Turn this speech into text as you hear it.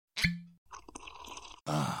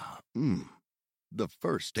The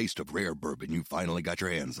first taste of rare bourbon you finally got your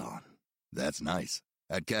hands on. That's nice.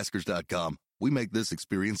 At Caskers.com, we make this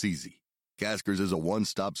experience easy. Caskers is a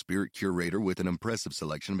one-stop spirit curator with an impressive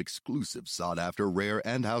selection of exclusive, sought-after, rare,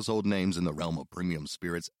 and household names in the realm of premium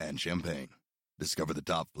spirits and champagne. Discover the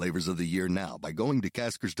top flavors of the year now by going to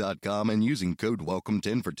Caskers.com and using code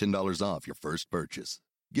WELCOME10 for $10 off your first purchase.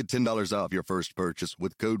 Get $10 off your first purchase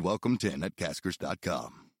with code WELCOME10 at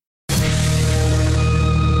Caskers.com.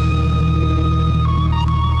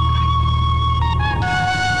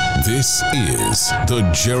 This is the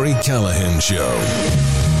Gerry Callahan Show.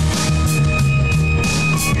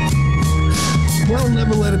 Well,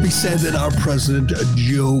 never let it be said that our president,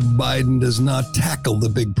 Joe Biden, does not tackle the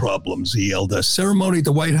big problems. He held a ceremony at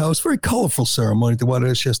the White House, very colorful ceremony at the White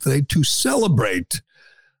House yesterday to celebrate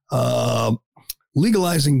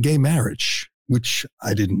legalizing gay marriage, which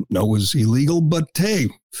I didn't know was illegal, but hey,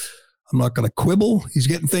 I'm not going to quibble. He's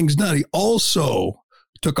getting things done. He also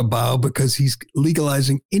took a bow because he's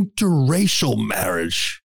legalizing interracial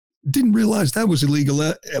marriage. Didn't realize that was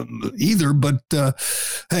illegal either, but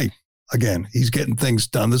hey, again, he's getting things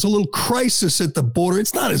done. There's a little crisis at the border.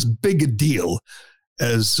 It's not as big a deal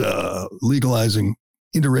as legalizing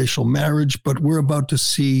interracial marriage, but we're about to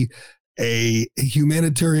see a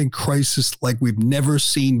humanitarian crisis like we've never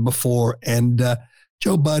seen before. And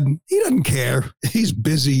Joe Biden, he doesn't care. He's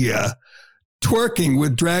busy twerking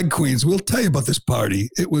with drag queens. We'll tell you about this party.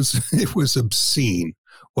 It was obscene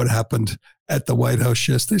what happened at the White House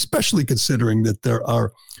yesterday, especially considering that there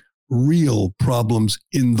are real problems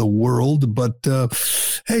in the world. But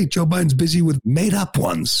hey, Joe Biden's busy with made up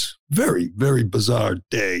ones. Very, very bizarre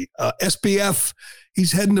day. SBF,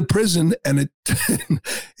 he's heading to prison, and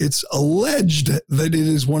it's alleged that it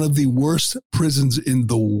is one of the worst prisons in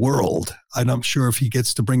the world. I'm not sure if he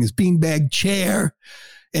gets to bring his beanbag chair.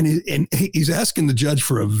 And he's asking the judge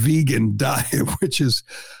for a vegan diet, which is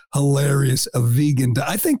hilarious. A vegan diet.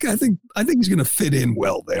 I think he's going to fit in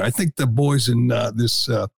well there. I think the boys in this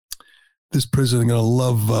prison are going to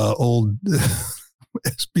love old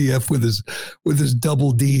SBF with his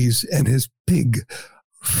double D's and his big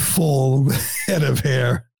full head of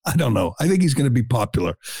hair. I don't know. I think he's going to be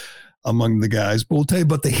popular among the guys. But we'll tell you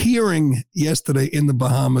about the hearing yesterday in the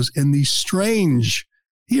Bahamas and the strange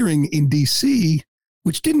hearing in D.C.,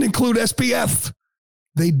 which didn't include SBF.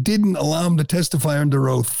 They didn't allow him to testify under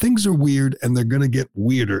oath. Things are weird, and they're going to get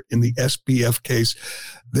weirder in the SBF case.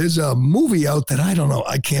 There's a movie out that I don't know.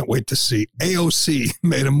 I can't wait to see. AOC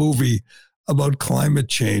made a movie about climate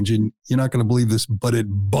change, and you're not going to believe this, but it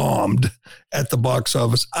bombed at the box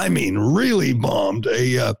office. I mean, really bombed.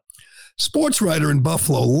 A sports writer in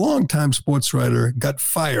Buffalo, longtime sports writer, got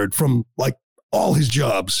fired from like all his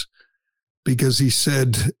jobs because he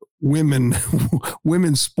said women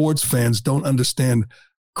sports fans don't understand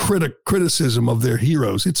criticism of their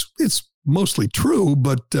heroes. It's mostly true,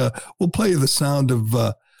 but we'll play you the sound of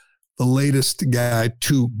the latest guy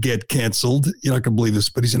to get canceled. You're not going to believe this,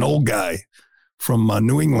 but he's an old guy from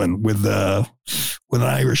New England with an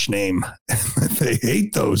Irish name. They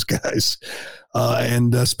hate those guys.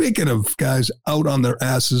 And speaking of guys out on their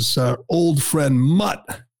asses, our old friend Mutt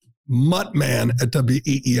Man at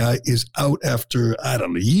WEEI is out after, I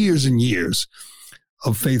don't know, years and years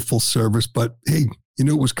of faithful service. But hey, you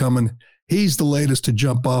knew it was coming. He's the latest to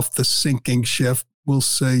jump off the sinking ship. We'll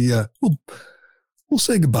say we'll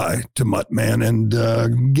say goodbye to Mutt Man and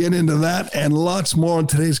get into that and lots more on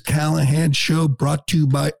today's Callahan Show, brought to you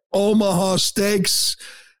by Omaha Steaks.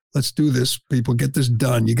 Let's do this, people. Get this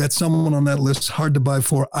done. You got someone on that list hard to buy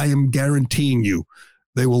for. I am guaranteeing you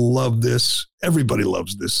they will love this. Everybody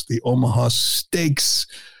loves this. The Omaha Steaks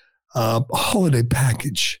holiday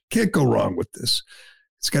package. Can't go wrong with this.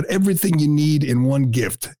 It's got everything you need in one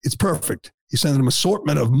gift. It's perfect. You send them an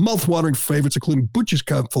assortment of mouth-watering favorites, including butcher's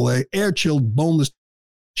cut filet, air-chilled boneless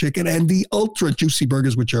chicken, and the ultra juicy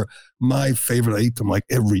burgers, which are my favorite. I eat them like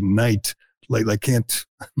every night. Like I can't,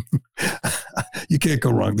 you can't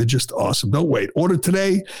go wrong. They're just awesome. Don't wait. Order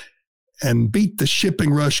today and beat the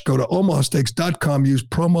shipping rush. Go to omahasteaks.com. Use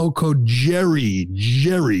promo code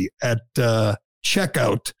Gerry at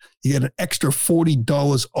checkout. You get an extra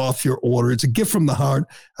 $40 off your order. It's a gift from the heart,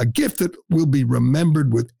 a gift that will be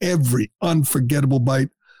remembered with every unforgettable bite.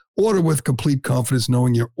 Order with complete confidence,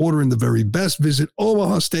 knowing you're ordering the very best. Visit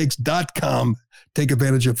omahasteaks.com. Take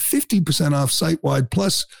advantage of 50% off site-wide.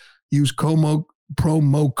 Plus, use promo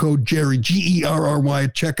code Gerry, Gerry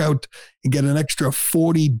at checkout, and get an extra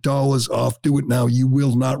 $40 off. Do it now. You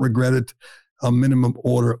will not regret it. A minimum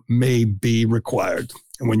order may be required.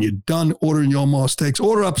 And when you're done ordering your Omaha Steaks,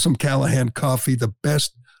 order up some Callahan coffee, the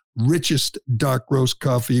best richest dark roast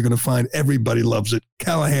coffee you're going to find. Everybody loves it.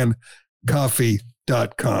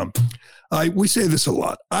 CallahanCoffee.com. We say this a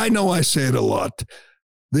lot. I know I say it a lot.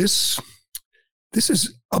 This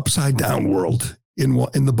is upside down world in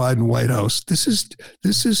the Biden White House. This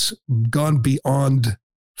is gone beyond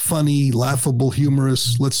funny, laughable,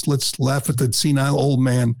 humorous. Let's laugh at the senile old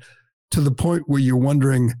man, to the point where you're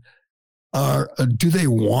wondering, do they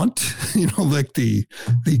want, like the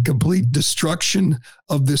complete destruction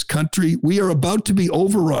of this country? We are about to be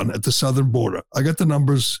overrun at the southern border. I got the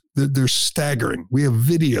numbers. They're staggering. We have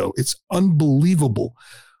video. It's unbelievable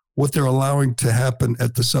what they're allowing to happen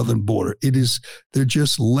at the southern border. They're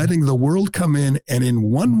just letting the world come in. And in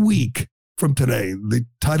 1 week from today, the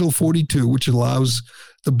Title 42, which allows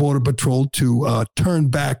the Border Patrol to turn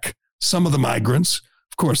back some of the migrants.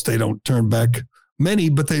 Of course, they don't turn back many,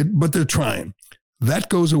 but they're trying. That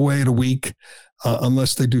goes away in a week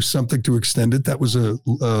unless they do something to extend it. That was a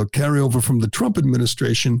carryover from the Trump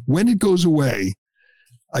administration. When it goes away,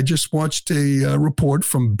 I just watched a report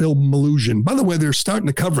from Bill Malugin. By the way, they're starting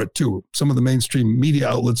to cover it too. Some of the mainstream media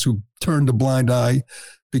outlets who turned a blind eye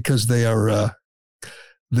because they're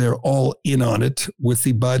all in on it with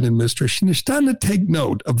the Biden administration. They're starting to take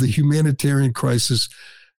note of the humanitarian crisis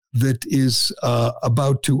that is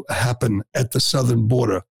about to happen at the southern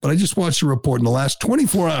border. But I just watched a report in the last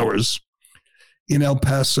 24 hours in El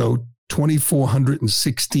Paso,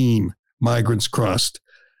 2,416 migrants crossed.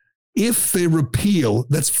 If they repeal,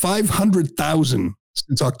 that's 500,000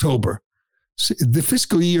 since October. The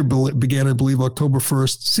fiscal year began, I believe, October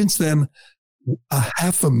 1st. Since then,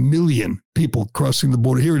 500,000 people crossing the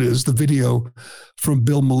border. Here it is, the video from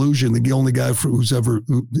Bill Malugin, the only guy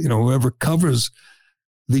whoever covers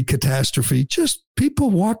the catastrophe. Just people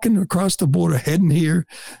walking across the border, heading here.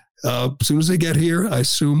 As soon as they get here, I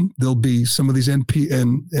assume there'll be some of these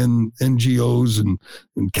NGOs and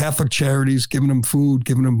Catholic charities giving them food,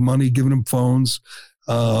 giving them money, giving them phones,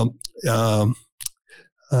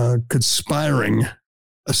 conspiring,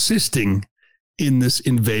 assisting in this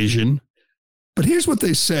invasion. But here's what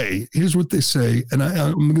they say. And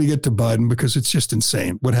I'm going to get to Biden because it's just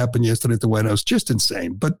insane. What happened yesterday at the White House, just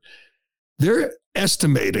insane. But they're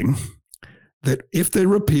estimating that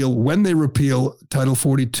when they repeal Title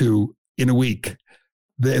 42 in a week,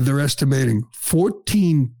 they're estimating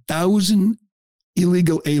 14,000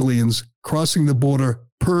 illegal aliens crossing the border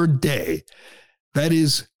per day. That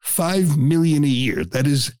is 5 million a year. That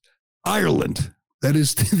is Ireland. That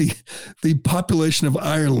is the population of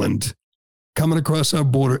Ireland coming across our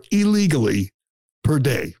border illegally per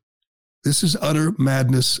day. This is utter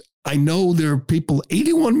madness. I know there are people,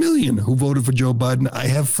 81 million, who voted for Joe Biden. I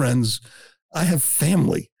have friends, I have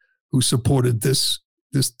family who supported this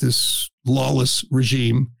lawless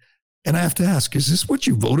regime. And I have to ask, is this what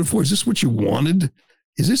you voted for? Is this what you wanted?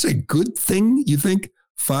 Is this a good thing? You think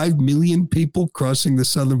 5 million people crossing the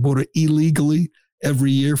southern border illegally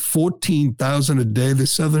every year, 14,000 a day?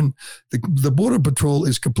 The Border Patrol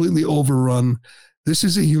is completely overrun. This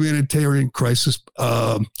is a humanitarian crisis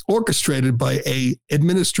orchestrated by a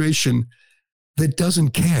administration that doesn't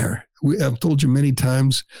care. I've told you many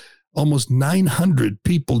times, almost 900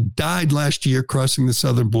 people died last year crossing the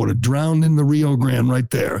southern border, drowned in the Rio Grande right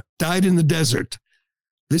there, died in the desert.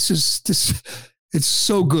 It's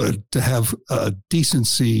so good to have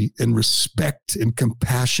decency and respect and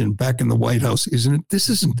compassion back in the White House, isn't it? This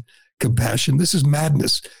isn't compassion. This is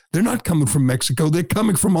madness. They're not coming from Mexico. They're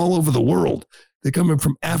coming from all over the world. They're coming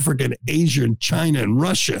from Africa and Asia and China and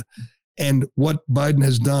Russia. And what Biden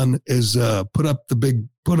has done is put out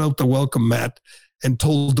the welcome mat and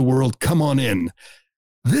told the world, come on in.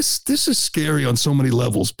 This is scary on so many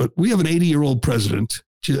levels, but we have an 80-year-old president,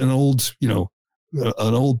 an old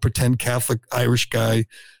pretend Catholic Irish guy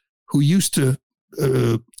who used to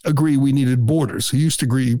agree we needed borders, who used to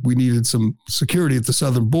agree we needed some security at the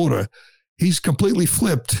southern border. He's completely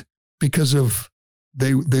flipped because of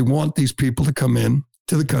they want these people to come in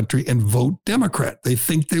to the country and vote Democrat. They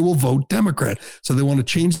think they will vote Democrat. So they want to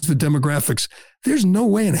change the demographics. There's no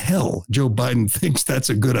way in hell Joe Biden thinks that's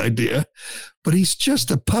a good idea, but he's just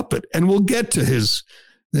a puppet. And we'll get to his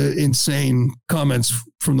insane comments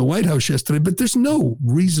from the White House yesterday, but there's no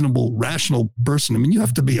reasonable, rational person. I mean, you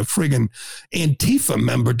have to be a friggin' Antifa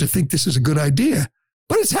member to think this is a good idea,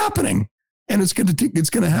 but it's happening. And it's going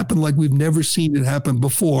to happen like we've never seen it happen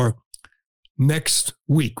before. Next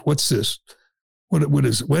week. What's this? What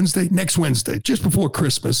is it? Wednesday? Next Wednesday, just before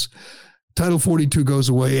Christmas, Title 42 goes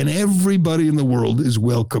away and everybody in the world is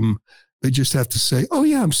welcome. They just have to say, oh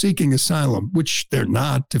yeah, I'm seeking asylum, which they're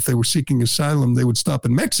not. If they were seeking asylum, they would stop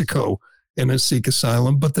in Mexico and seek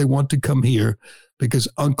asylum, but they want to come here because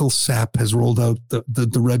Uncle Sap has rolled out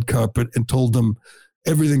the red carpet and told them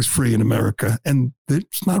everything's free in America. And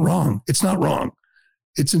it's not wrong. It's not wrong.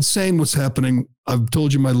 It's insane what's happening. I've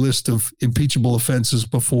told you my list of impeachable offenses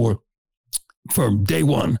before. From day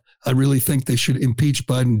one, I really think they should impeach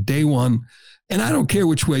Biden day one. And I don't care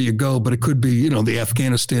which way you go, but it could be, the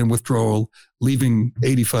Afghanistan withdrawal, leaving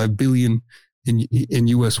 $85 billion in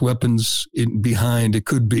U.S. weapons behind. It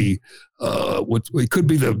could be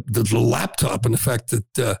the laptop and the fact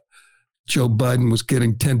that Joe Biden was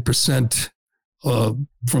getting 10%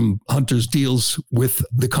 from Hunter's deals with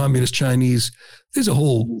the communist Chinese. There's a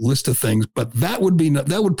whole list of things, but that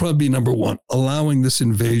would probably be number one, allowing this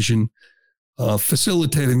invasion,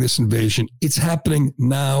 facilitating this invasion. It's happening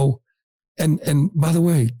now. And by the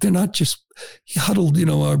way, they're not just huddled,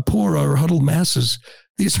 our huddled masses.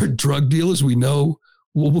 These are drug dealers. We know.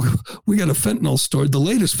 We got a fentanyl story, the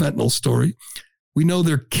latest fentanyl story. We know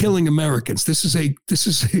they're killing Americans. This is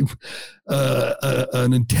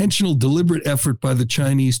an intentional, deliberate effort by the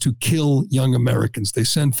Chinese to kill young Americans. They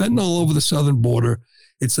send fentanyl over the southern border.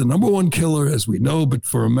 It's the number one killer, as we know, but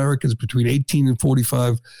for Americans between 18 and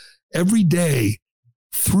 45, every day,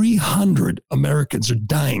 300 Americans are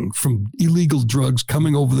dying from illegal drugs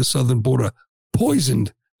coming over the southern border,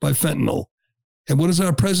 poisoned by fentanyl. And what does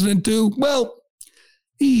our president do? Well,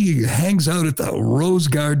 he hangs out at the Rose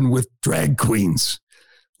Garden with drag queens.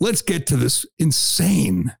 Let's get to this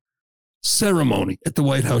insane ceremony at the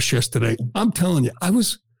White House yesterday. I'm telling you, I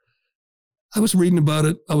was reading about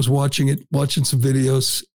it. I was watching some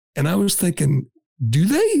videos, and I was thinking, do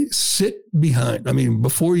they sit behind? I mean,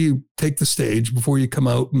 before you take the stage, before you come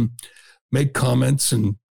out and make comments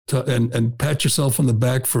and pat yourself on the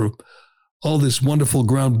back for all this wonderful,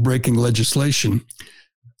 groundbreaking legislation,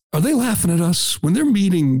 are they laughing at us when they're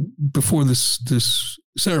meeting before this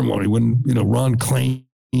ceremony? When Ron Klain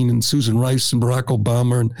and Susan Rice and Barack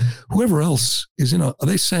Obama and whoever else is are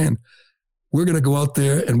they saying, we're going to go out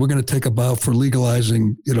there and we're going to take a bow for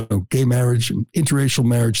legalizing, gay marriage and interracial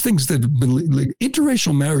marriage, things that have been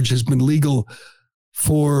interracial marriage has been legal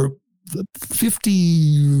for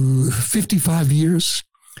 55 years.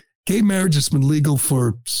 Gay marriage has been legal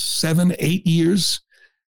for 7-8 years.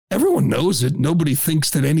 Everyone knows it. Nobody thinks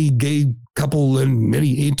that any gay couple and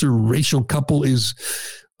any interracial couple is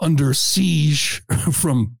under siege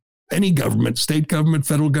from any government, state government,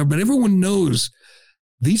 federal government. Everyone knows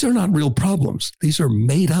these are not real problems. These are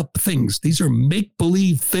made up things. These are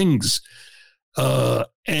make-believe things.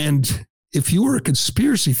 And if you were a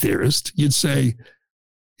conspiracy theorist, you'd say,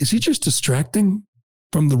 is he just distracting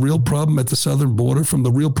from the real problem at the southern border, from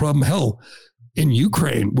the real problem, hell, in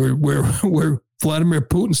Ukraine, where Vladimir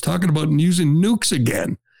Putin's talking about using nukes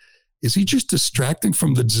again? Is he just distracting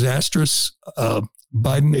from the disastrous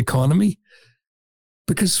Biden economy?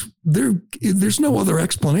 Because there's no other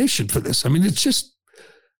explanation for this. I mean, it's just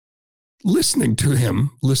listening to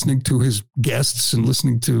him, listening to his guests, and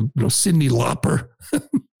listening to Cyndi Lauper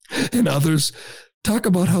and others talk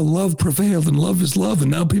about how love prevailed and love is love,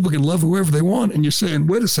 and now people can love whoever they want. And you're saying,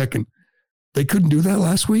 wait a second, they couldn't do that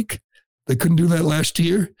last week? They couldn't do that last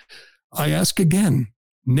year? I ask again,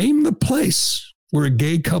 name the place where a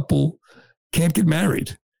gay couple can't get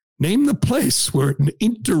married. Name the place where an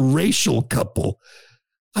interracial couple,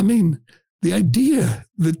 I mean, the idea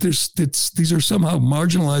that these are somehow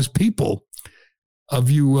marginalized people.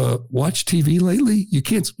 Have you watched TV lately? You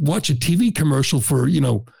can't watch a TV commercial for,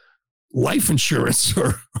 life insurance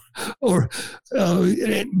or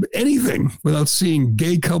anything without seeing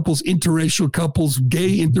gay couples, interracial couples,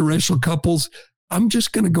 gay interracial couples. I'm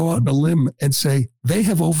just going to go out on a limb and say they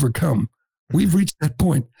have overcome. We've reached that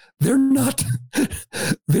point. They're not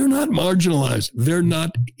marginalized. They're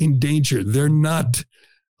not in danger. They're not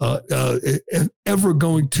ever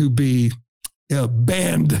going to be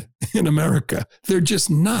banned in America. They're just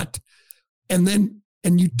not. And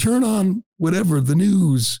you turn on whatever, the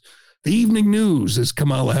news, the evening news, as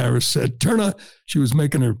Kamala Harris said, she was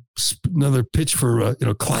making another pitch for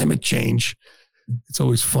climate change. It's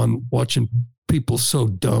always fun watching people so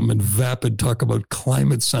dumb and vapid talk about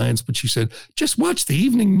climate science. But she said, just watch the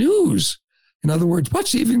evening news. In other words,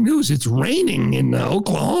 watch the evening news. It's raining in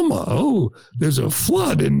Oklahoma. Oh, there's a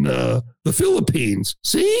flood in the Philippines.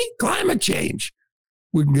 See? Climate change.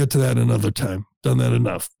 We can get to that another time. Done that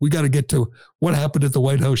enough. We got to get to what happened at the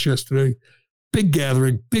White House yesterday. Big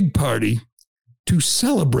gathering, big party to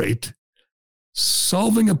celebrate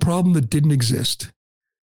solving a problem that didn't exist.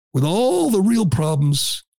 With all the real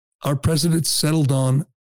problems, our president settled on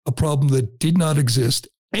a problem that did not exist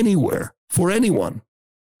anywhere for anyone.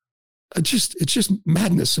 It's just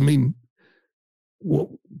madness. I mean,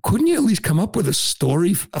 well, couldn't you at least come up with a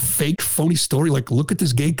story, a fake, phony story? Like, look at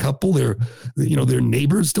this gay couple. Their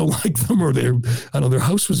neighbors don't like them, or their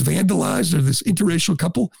house was vandalized, or this interracial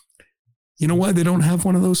couple. You know why they don't have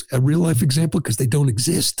one of those? A real life example? Because they don't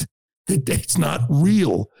exist. It's not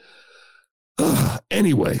real.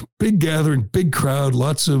 Anyway, big gathering, big crowd,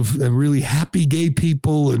 lots of really happy gay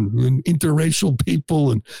people and interracial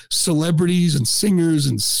people and celebrities and singers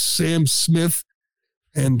and Sam Smith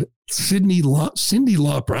and Cyndi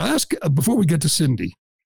Lauper. Before we get to Cyndi,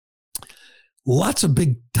 lots of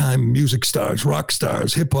big time music stars, rock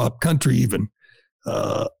stars, hip hop, country even.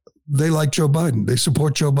 They like Joe Biden. They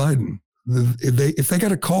support Joe Biden. If they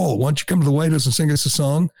got a call, why don't you come to the White House and sing us a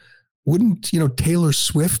song? Wouldn't, Taylor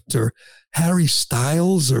Swift or Harry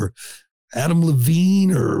Styles or Adam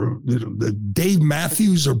Levine or Dave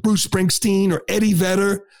Matthews or Bruce Springsteen or Eddie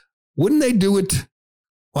Vedder, wouldn't they do it?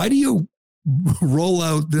 Why do you roll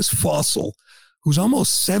out this fossil who's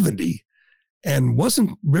almost 70 and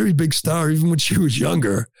wasn't a very big star even when she was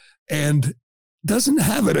younger and doesn't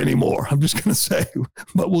have it anymore? I'm just going to say,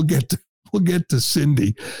 but we'll get to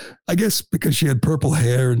Cyndi. I guess because she had purple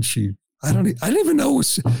hair and I didn't even know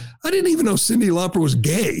Cyndi Lauper was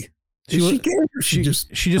gay. She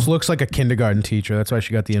just looks like a kindergarten teacher. That's why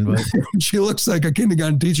she got the invite. She looks like a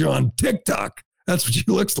kindergarten teacher on TikTok. That's what she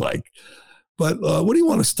looks like. But what do you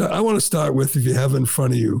want to start? I want to start with, if you have in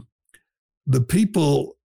front of you, the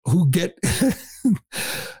people who get,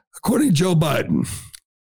 according to Joe Biden,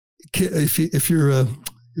 if you're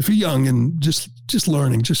young and just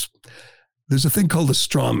learning, there's a thing called a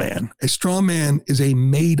straw man. A straw man is a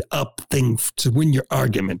made up thing to win your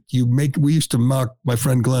argument. We used to mock my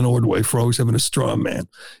friend Glenn Ordway for always having a straw man.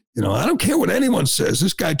 I don't care what anyone says.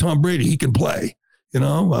 This guy, Tom Brady, he can play.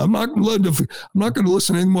 I'm not going to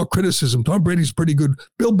listen to any more criticism. Tom Brady's pretty good.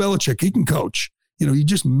 Bill Belichick, he can coach. You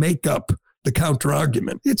just make up the counter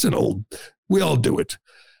argument. We all do it.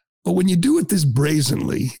 But when you do it this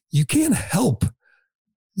brazenly, you can't help,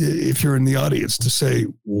 if you're in the audience, to say,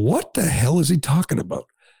 what the hell is he talking about?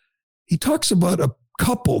 He talks about a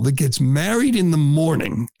couple that gets married in the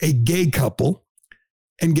morning, a gay couple,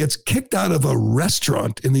 and gets kicked out of a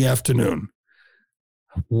restaurant in the afternoon.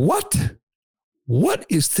 What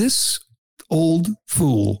is this old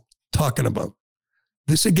fool talking about?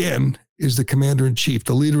 This again is the commander-in-chief,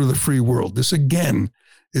 the leader of the free world. This again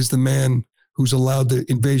is the man who's allowed the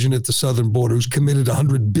invasion at the southern border, who's committed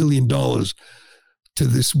 $100 billion to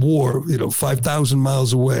this war, 5,000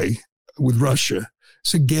 miles away with Russia.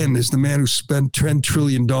 This again is the man who spent $10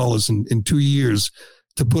 trillion in 2 years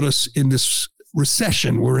to put us in this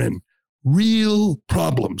recession we're in. Real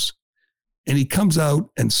problems. And he comes out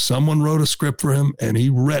and someone wrote a script for him and he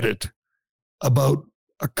read it about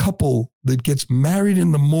a couple that gets married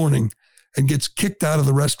in the morning and gets kicked out of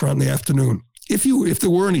the restaurant in the afternoon. If there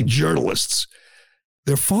were any journalists,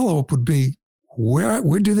 their follow-up would be, where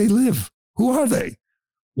do they live? Who are they?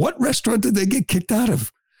 What restaurant did they get kicked out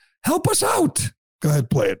of? Help us out. Go ahead,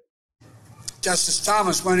 play it. Justice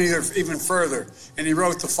Thomas went even further, and he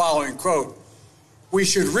wrote the following, quote, "We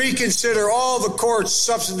should reconsider all the court's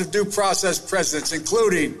substantive due process precedents,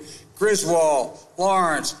 including Griswold,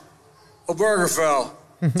 Lawrence, Obergefell."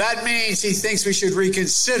 That means he thinks we should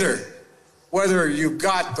reconsider whether you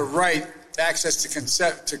got the right to access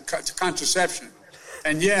to contraception.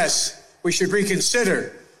 And yes, we should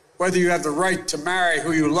reconsider whether you have the right to marry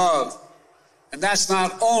who you love. And that's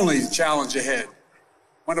not only the challenge ahead.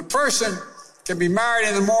 When a person can be married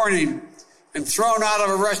in the morning and thrown out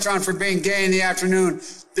of a restaurant for being gay in the afternoon,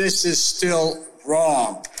 this is still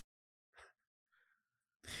wrong.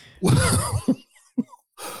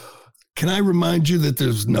 Can I remind you that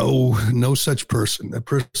there's no such person? That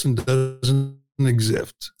person doesn't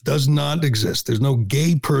exist. Does not exist. There's no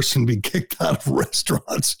gay person being kicked out of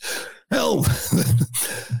restaurants. Hell,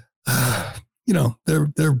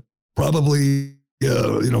 they're probably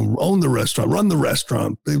own the restaurant, run the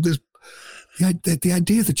restaurant. There's the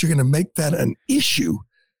idea that you're going to make that an issue.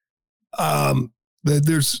 I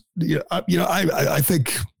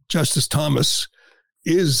think Justice Thomas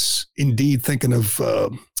is indeed thinking of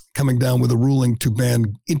coming down with a ruling to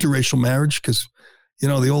ban interracial marriage because,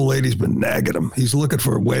 the old lady's been nagging him. He's looking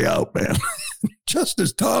for a way out, man.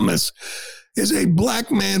 Justice Thomas is a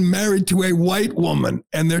black man married to a white woman,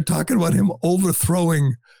 and they're talking about him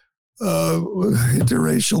overthrowing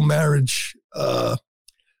interracial marriage.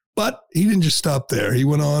 But he didn't just stop there. He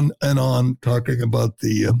went on and on talking about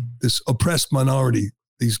this oppressed minority.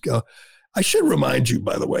 I should remind you,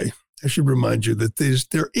 by the way, that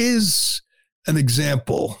there is an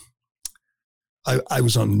example. I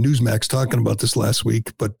was on Newsmax talking about this last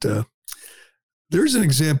week, but there's an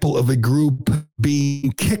example of a group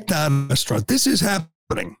being kicked out of a restaurant. This is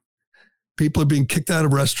happening. People are being kicked out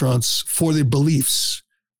of restaurants for their beliefs.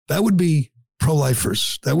 That would be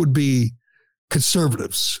pro-lifers. That would be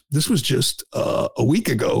conservatives. This was just a week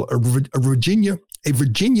ago. A Virginia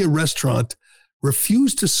restaurant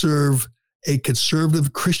refused to serve a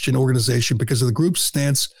conservative Christian organization because of the group's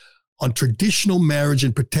stance on traditional marriage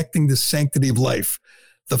and protecting the sanctity of life.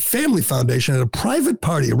 The Family Foundation had a private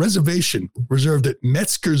party, a reservation reserved at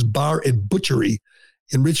Metzger's Bar and Butchery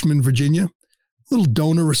in Richmond, Virginia. Little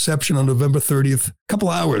donor reception on November 30th, a couple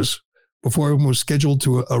hours before everyone was scheduled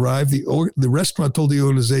to arrive. The restaurant told the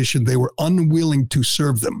organization they were unwilling to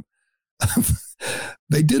serve them.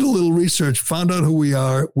 They did a little research, found out who we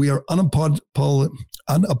are. We are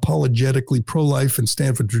unapologetically pro-life and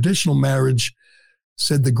stand for traditional marriage,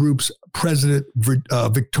 said the group's president,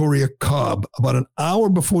 Victoria Cobb. About an hour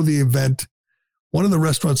before the event, one of the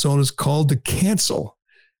restaurant's owners called to cancel.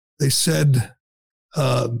 They said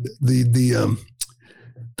the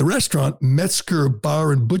restaurant, Metzger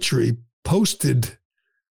Bar and Butchery, posted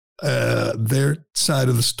their side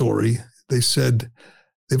of the story. They said,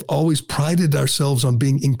 they've always prided ourselves on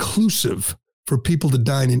being inclusive for people to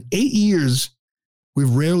dine. In 8 years, we've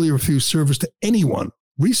rarely refused service to anyone.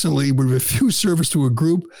 Recently, we refused service to a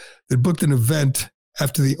group that booked an event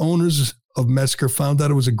after the owners of Metzger found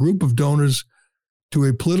out it was a group of donors to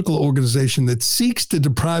a political organization that seeks to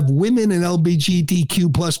deprive women and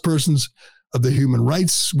LGBTQ plus persons of their human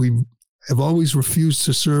rights. We have always refused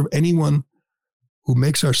to serve anyone who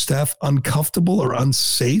makes our staff uncomfortable or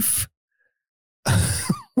unsafe.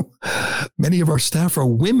 Many of our staff are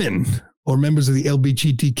women or members of the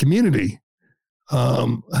LGBT community.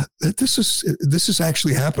 This is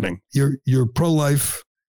actually happening. You're pro-life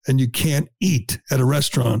and you can't eat at a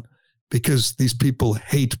restaurant because these people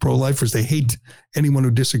hate pro-lifers. They hate anyone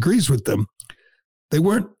who disagrees with them. They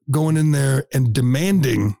weren't going in there and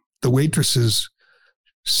demanding the waitresses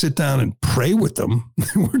sit down and pray with them.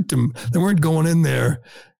 They weren't going in there,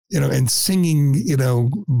 and singing,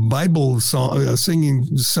 Bible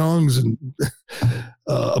singing songs and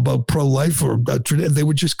about pro-life or they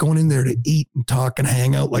were just going in there to eat and talk and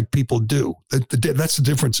hang out like people do. That's the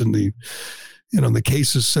difference in the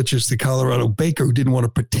cases such as the Colorado baker who didn't want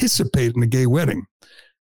to participate in a gay wedding.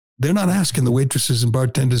 They're not asking the waitresses and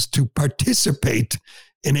bartenders to participate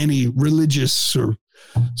in any religious or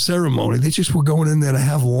ceremony. They just were going in there to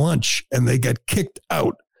have lunch and they got kicked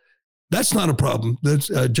out. That's not a problem. That's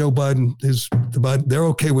Joe Biden, they're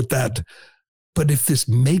okay with that. But if this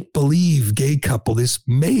make-believe gay couple, this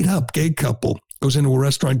made-up gay couple goes into a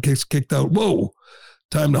restaurant, gets kicked out, whoa,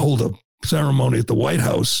 time to hold a ceremony at the White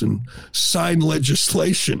House and sign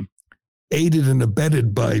legislation aided and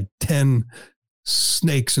abetted by 10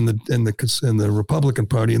 snakes in the Republican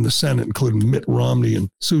Party in the Senate, including Mitt Romney and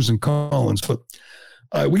Susan Collins. But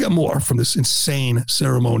we got more from this insane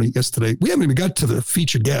ceremony yesterday. We haven't even got to the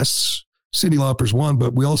featured guests. Cyndi Lauper's one,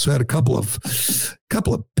 but we also had a couple of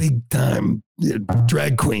big time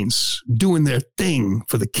drag queens doing their thing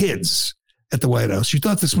for the kids at the White House. You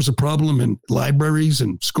thought this was a problem in libraries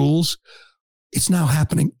and schools? It's now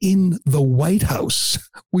happening in the White House.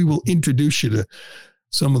 We will introduce you to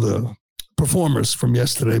some of the performers from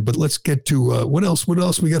yesterday, but let's get to what else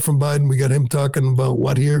we got from Biden. We got him talking about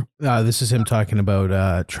what here? This is him talking about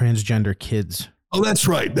transgender kids. Oh, that's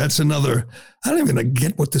right. That's another. I don't even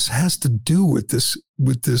get what this has to do with this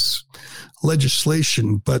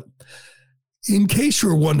legislation. But in case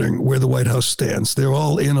you're wondering where the White House stands, they're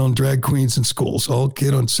all in on drag queens in schools, all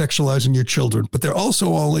in on sexualizing your children, but they're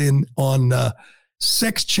also all in on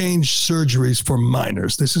sex change surgeries for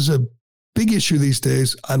minors. This is a big issue these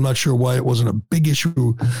days. I'm not sure why it wasn't a big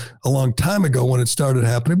issue a long time ago when it started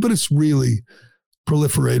happening, but it's really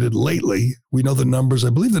proliferated lately. We know the numbers.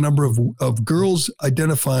 I believe the number of girls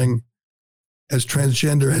identifying as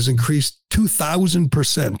transgender has increased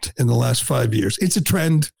 2,000% in the last 5 years. It's a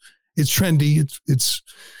trend. It's trendy.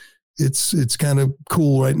 It's kind of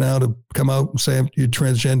cool right now to come out and say you're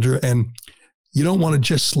transgender, and you don't want to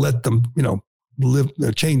just let them,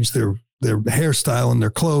 change their hairstyle and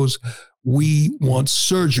their clothes. We want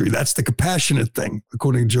surgery. That's the compassionate thing,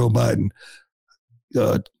 according to Joe Biden.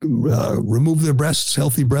 Remove their breasts,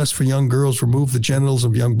 healthy breasts for young girls, remove the genitals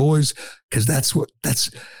of young boys, because that's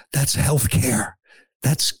health care.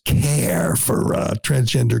 That's care for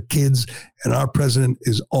transgender kids, and our president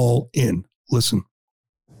is all in. Listen.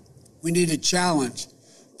 We need to challenge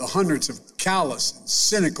the hundreds of callous and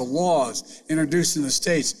cynical laws introduced in the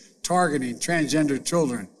states targeting transgender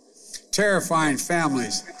children, terrifying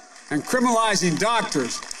families, and criminalizing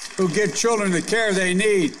doctors who give children the care they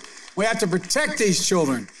need. We have to protect these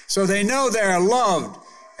children so they know they are loved,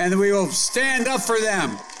 and we will stand up for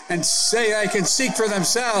them and say they can seek for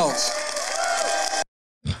themselves.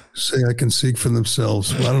 Say I can seek for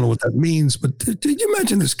themselves. Well, I don't know what that means, but did you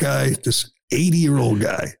imagine this guy, this 80-year-old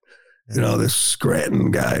guy, this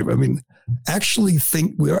Scranton guy? I mean,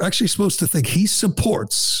 we are actually supposed to think he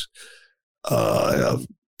supports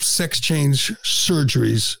sex change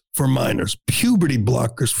surgeries for minors, puberty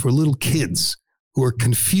blockers for little kids who are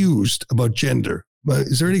confused about gender. But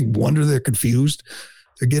is there any wonder they're confused?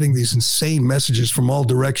 They're getting these insane messages from all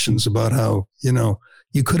directions about how,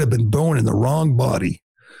 you could have been born in the wrong body.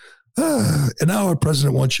 And now our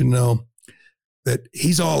president wants you to know that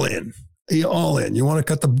he's all in. All in. You want to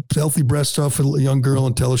cut the healthy breasts off a young girl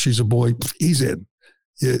and tell her she's a boy? He's in.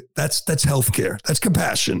 That's healthcare. That's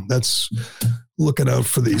compassion. That's looking out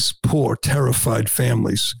for these poor, terrified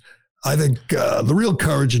families. I think the real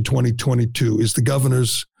courage in 2022 is the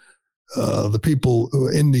governors, the people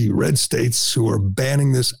in the red states who are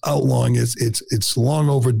banning this, outlawing it. It's long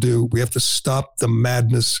overdue. We have to stop the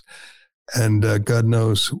madness. And God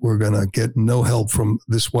knows we're going to get no help from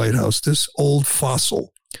this White House. This old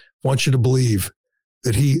fossil wants you to believe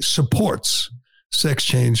that he supports sex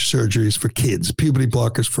change surgeries for kids, puberty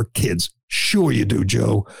blockers for kids. Sure you do,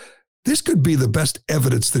 Joe. This could be the best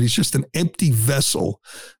evidence that he's just an empty vessel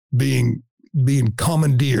being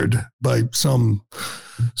commandeered by some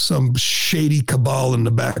shady cabal in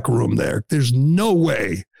the back room there. There's no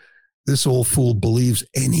way this old fool believes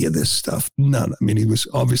any of this stuff. None. I mean, he was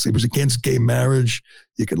against gay marriage.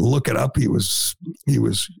 You can look it up. He was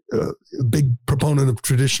a big proponent of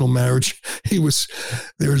traditional marriage.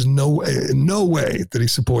 There's no way that he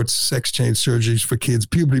supports sex change surgeries for kids,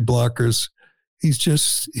 puberty blockers. He's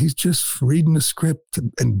just reading the script,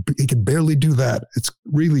 and he can barely do that. It's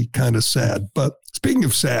really kind of sad. But speaking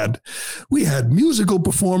of sad, we had musical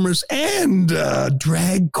performers and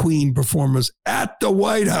drag queen performers at the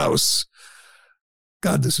White House.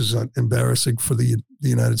 God, this is embarrassing for the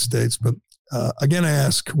United States. But again, I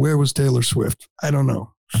ask, where was Taylor Swift? I don't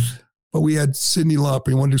know. But we had Cyndi Lauper.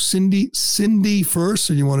 You want to do Cindy first,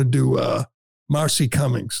 or you want to do Marcy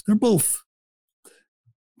Cummings? They're both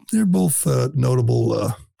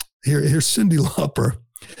notable. Here's Cyndi Lauper.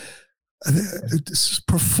 This is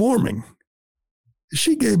performing. Is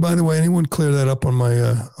she gay, by the way? Anyone clear that up on my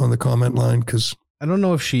on the comment line? Because I don't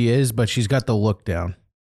know if she is, but she's got the look down.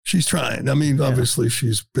 She's trying. I mean, obviously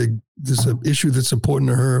she's big. This is an issue that's important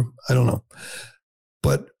to her. I don't know.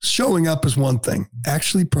 But showing up is one thing.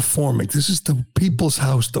 Actually performing. This is the people's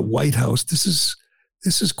house, the White House. This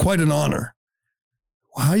is quite an honor.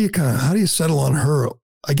 How do you settle on her?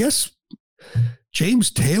 I guess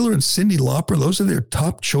James Taylor and Cyndi Lauper, those are their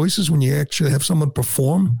top choices when you actually have someone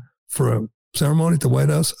perform for a ceremony at the White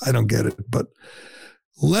House. I don't get it, but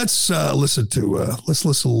let's listen to a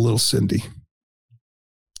little Cyndi.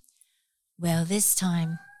 Well, this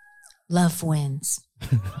time, love wins.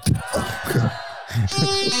 Oh, God.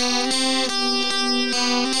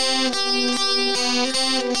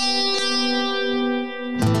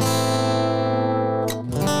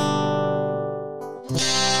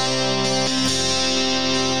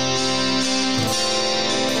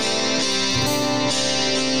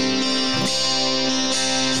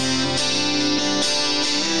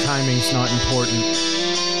 Timing's not important.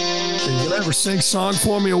 Can you ever sing song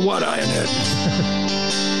for me or what, Ironhead?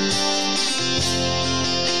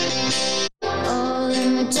 All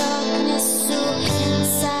in the darkness, so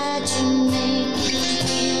inside you make me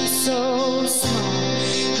feel so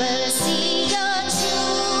small. But I see your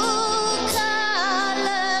true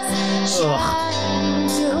colors shine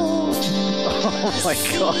through. Oh my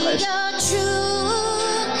God. Your true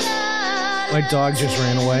colors. My dog just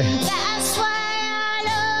ran away. That's why I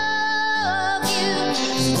love you.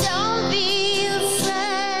 Don't be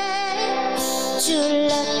afraid to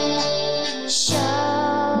let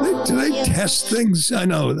show. Do they test things? I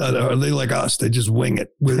know. Are they like us? They just wing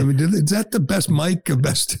it. I mean, is that the best mic, the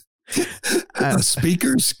best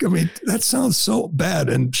speakers? I mean, that sounds so bad.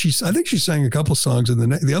 And I think she sang a couple songs, and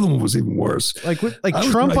the other one was even worse. Like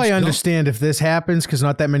Trump, I understand if this happens because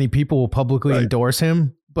not that many people will publicly endorse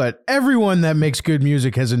him. But everyone that makes good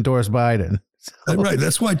music has endorsed Biden. So. Right.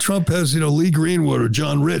 That's why Trump has, Lee Greenwood or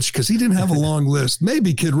John Rich, because he didn't have a long list.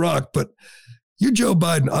 Maybe Kid Rock, but you're Joe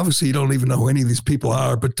Biden. Obviously, you don't even know who any of these people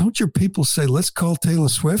are. But don't your people say, let's call Taylor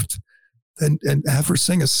Swift and have her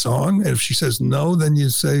sing a song? And if she says no, then you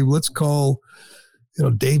say, let's call,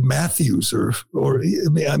 Dave Matthews or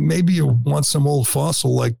maybe you want some old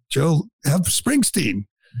fossil like Joe. Have Springsteen.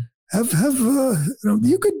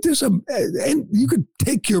 You could do some, and you could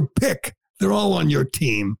take your pick. They're all on your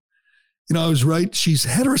team. I was right. She's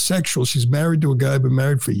heterosexual. She's married to a guy, been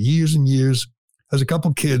married for years and years, has a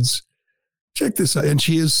couple kids. Check this out. And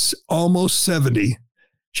she is almost 70.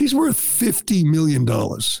 She's worth $50 million.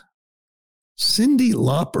 Cyndi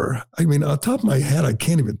Lauper. I mean, on top of my head, I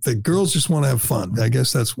can't even think. Girls just want to have fun. I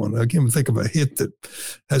guess that's one. I can't even think of a hit that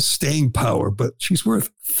has staying power, but she's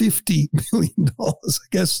worth $50 million. I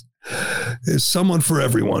guess there's someone for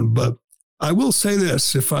everyone. But I will say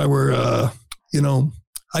this. If I were,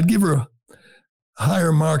 I'd give her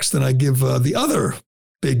higher marks than I give the other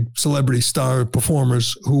big celebrity star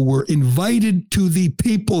performers who were invited to the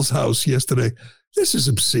People's House yesterday. This is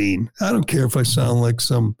obscene. I don't care if I sound like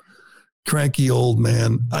some cranky old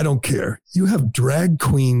man. I don't care. You have drag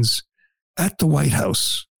queens at the White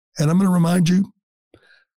House. And I'm going to remind you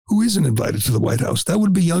who isn't invited to the White House. That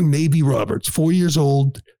would be young Navy Roberts, 4 years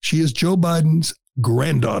old. She is Joe Biden's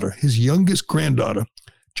granddaughter, his youngest granddaughter.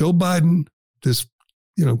 Joe Biden, this,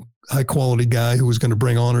 high quality guy who was going to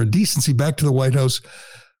bring honor and decency back to the White House,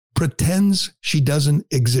 pretends she doesn't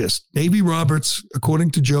exist. Navy Roberts,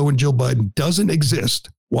 according to Joe and Jill Biden, doesn't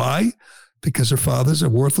exist. Why? Because her father's a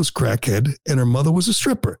worthless crackhead and her mother was a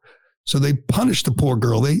stripper. So they punished the poor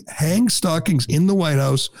girl. They hang stockings in the White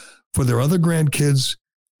House for their other grandkids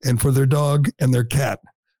and for their dog and their cat,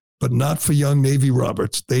 but not for young Navy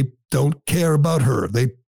Roberts. They don't care about her.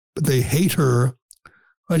 They hate her.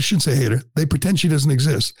 I shouldn't say hate her. They pretend she doesn't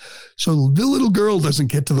exist. So the little girl doesn't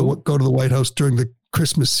get to go to the White House during the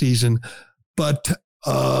Christmas season, but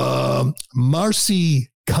Marcy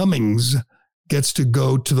Cummings gets to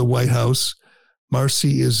go to the White House.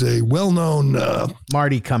 Marcy is a well-known...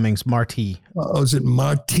 Marty Cummings, Marty. Is it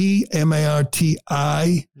Marty?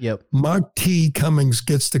 M-A-R-T-I? Yep. Marty Cummings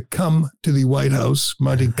gets to come to the White House.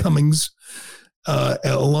 Marty Cummings,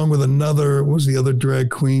 along with another... What was the other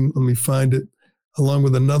drag queen? Let me find it. Along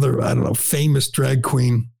with another, famous drag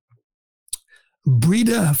queen.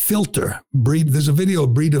 Brita Filter. There's a video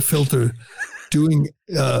of Brita Filter doing...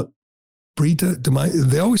 Brita,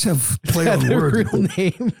 they always have play on words. Real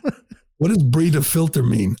name. What does Brita Filter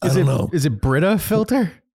mean? I don't know. Is it Brita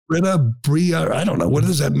Filter? Bria, I don't know. What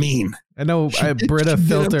does that mean? I know Brita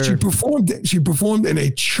Filter. She performed in a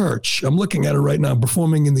church. I'm looking at her right now,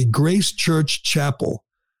 performing in the Grace Church Chapel,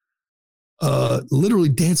 literally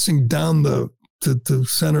dancing down the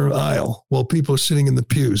center aisle while people are sitting in the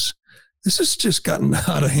pews. This has just gotten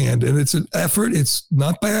out of hand, and it's an effort. It's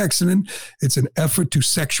not by accident. It's an effort to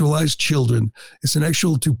sexualize children. It's an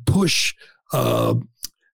actual to push to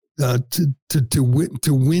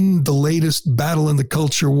win the latest battle in the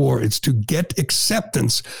culture war. It's to get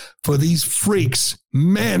acceptance for these freaks,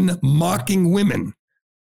 men mocking women.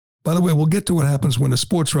 By the way, we'll get to what happens when a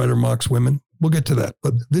sports writer mocks women. We'll get to that.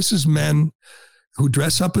 But this is men who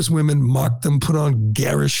dress up as women, mock them, put on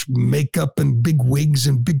garish makeup and big wigs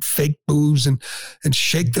and big fake boobs and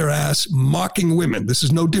shake their ass, mocking women. This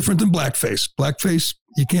is no different than blackface. Blackface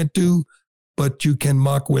you can't do, but you can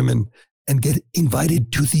mock women and get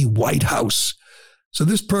invited to the White House. So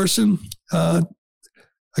this person,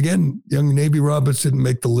 again, young Navy Roberts didn't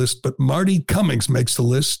make the list, but Marty Cummings makes the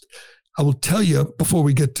list. I will tell you before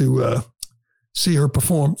we get to see her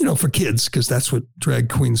perform, for kids, because that's what drag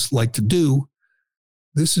queens like to do.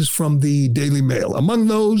 This is from the Daily Mail. Among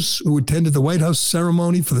those who attended the White House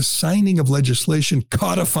ceremony for the signing of legislation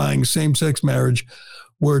codifying same-sex marriage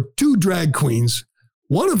were two drag queens,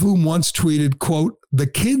 one of whom once tweeted, quote, "The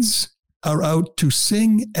kids are out to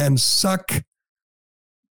sing and suck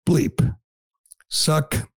bleep."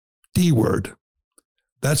 Suck D-word.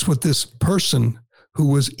 That's what this person who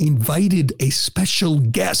was invited, a special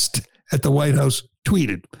guest at the White House,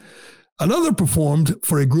 tweeted. Another performed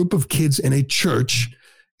for a group of kids in a church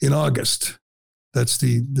in August. That's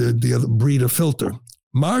the other Brita Filter.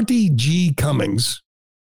 Marty G. Cummings.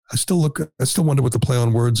 I still wonder what the play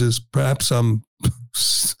on words is. Perhaps I'm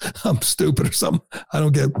stupid or something. I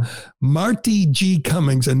don't get it. Marty G.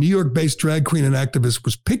 Cummings, a New York-based drag queen and activist,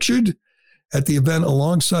 was pictured at the event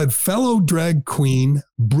alongside fellow drag queen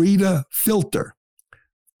Brita Filter.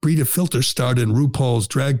 Brita Filter starred in RuPaul's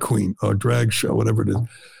Drag Queen or Drag Show, whatever it is.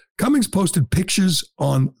 Cummings posted pictures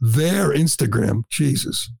on their Instagram.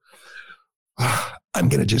 Jesus. I'm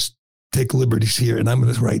going to just take liberties here and I'm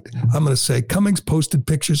going to say Cummings posted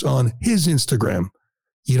pictures on his Instagram.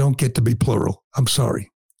 You don't get to be plural. I'm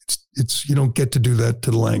sorry. It's you don't get to do that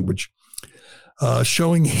to the language.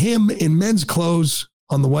 Showing him in men's clothes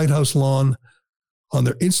on the White House lawn on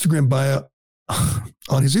their Instagram bio.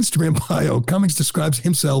 On his Instagram bio, Cummings describes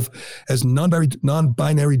himself as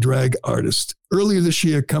non-binary drag artist. Earlier this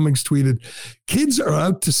year, Cummings tweeted, "Kids are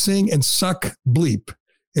out to sing and suck bleep."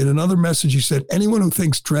 In another message, he said, "Anyone who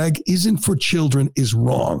thinks drag isn't for children is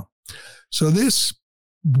wrong." So this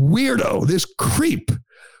weirdo, this creep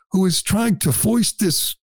who is trying to foist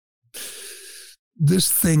this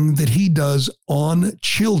thing that he does on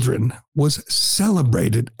children was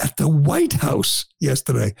celebrated at the White House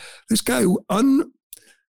yesterday. This guy who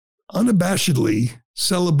unabashedly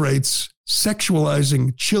celebrates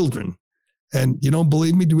sexualizing children. And you don't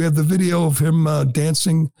believe me? Do we have the video of him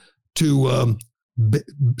dancing to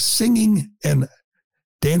singing and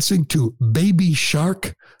dancing to Baby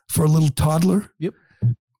Shark for a little toddler? Yep.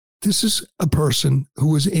 This is a person who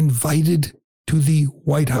was invited to the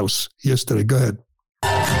White House yesterday. Go ahead.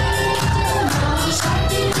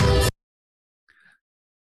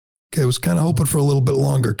 Okay, I was kind of hoping for a little bit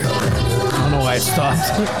longer cut. I don't know why I stopped.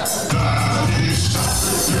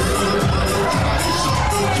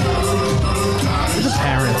 The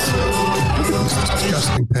parents.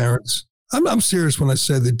 Disgusting parents. I'm serious when I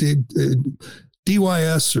say that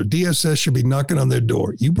DYS or DSS should be knocking on their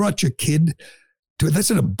door. You brought your kid to it.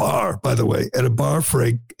 That's at a bar, by the way, at a bar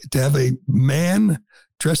to have a man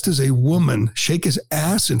dressed as a woman shake his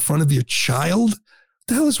ass in front of your child. What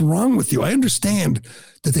the hell is wrong with you? I understand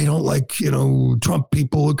that they don't like, Trump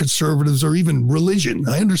people or conservatives or even religion.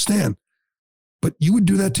 I understand. But you would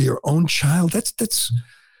do that to your own child? That's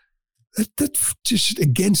just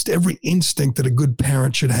against every instinct that a good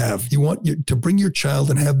parent should have. You want to bring your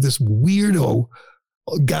child and have this weirdo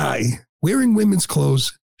guy wearing women's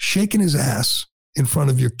clothes, shaking his ass in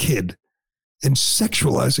front of your kid and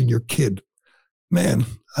sexualizing your kid. Man,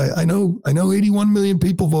 I know 81 million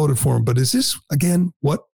people voted for him, but is this, again,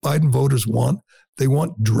 what Biden voters want? They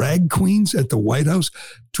want drag queens at the White House,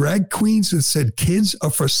 drag queens that said kids are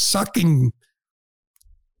for sucking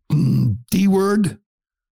D-word.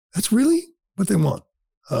 That's really what they want.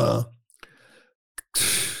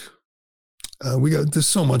 There's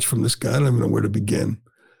so much from this guy. I don't even know where to begin.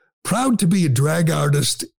 Proud to be a drag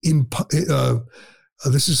artist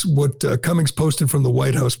this is what Cummings posted from the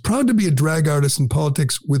White House. Proud to be a drag artist in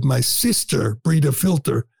politics with my sister, Brita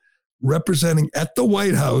Filter, representing at the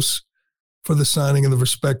White House for the signing of the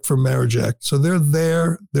Respect for Marriage Act. So they're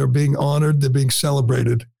there. They're being honored. They're being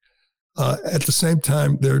celebrated. At the same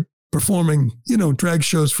time, they're performing, drag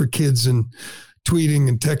shows for kids and tweeting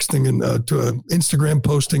and texting and to Instagram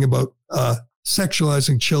posting about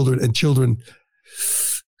sexualizing children and children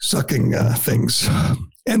sucking things.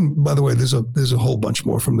 And by the way, there's a whole bunch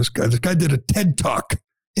more from this guy. This guy did a TED Talk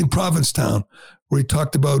in Provincetown where he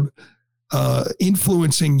talked about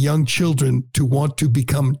influencing young children to want to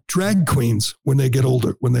become drag queens when they get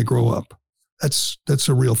older, when they grow up. That's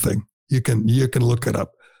a real thing. You can look it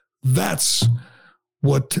up. That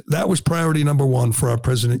was priority number one for our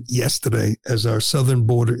president yesterday, as our southern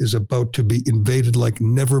border is about to be invaded like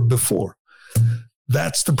never before.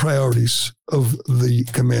 That's the priorities of the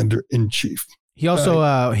commander-in-chief. He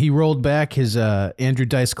also he rolled back his Andrew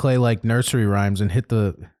Dice Clay like nursery rhymes and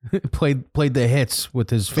played the hits with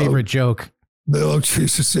his favorite joke. Oh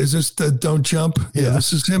Jesus! Is this the "Don't Jump"? Yeah,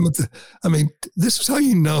 this is him. This is how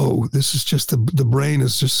you know this is just the brain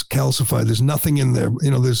is just calcified. There's nothing in there.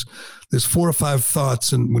 There's 4 or 5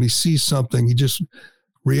 thoughts, and when he sees something, he just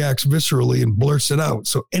reacts viscerally and blurts it out.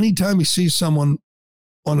 So anytime he sees someone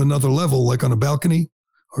on another level, like on a balcony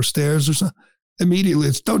or stairs or something, immediately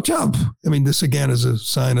it's "Don't jump." This again is a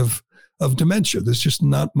sign of dementia. There's just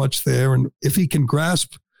not much there. And if he can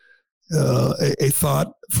grasp a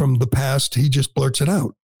thought from the past, he just blurts it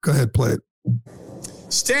out. Go ahead, play it.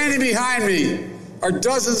 Standing behind me are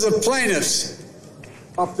dozens of plaintiffs.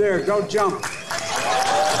 Up there, don't jump.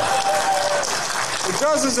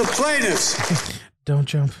 Dozens of plaintiffs. Don't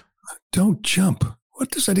jump. Don't jump.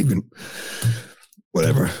 What does that even...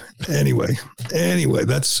 Whatever. Anyway,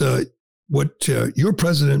 that's what your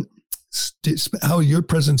president, how your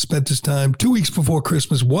president spent his time 2 weeks before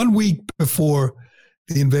Christmas, 1 week before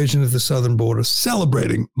the invasion of the southern border,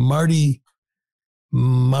 celebrating Marcy,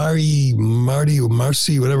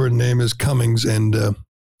 whatever her name is, Cummings, and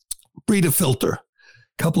Brita Filter, a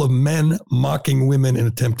couple of men mocking women and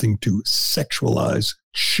attempting to sexualize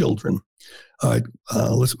children. All right,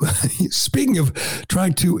 speaking of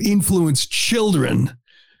trying to influence children,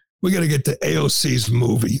 we got to get to AOC's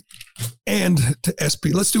movie and to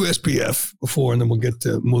SP. Let's do SPF before, and then we'll get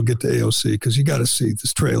to AOC, because you got to see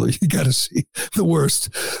this trailer. You got to see the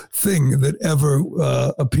worst thing that ever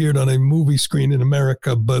appeared on a movie screen in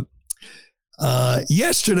America. But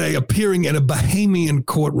yesterday, appearing in a Bahamian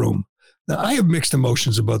courtroom. Now, I have mixed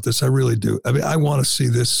emotions about this. I really do. I want to see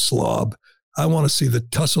this slob. I want to see the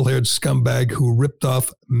tussle-haired scumbag who ripped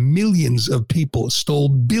off millions of people, stole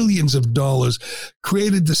billions of dollars,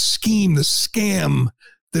 created the scheme, the scam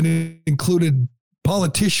that included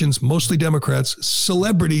politicians, mostly Democrats,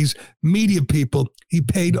 celebrities, media people. He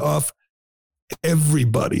paid off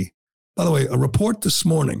everybody. By the way, a report this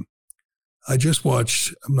morning I just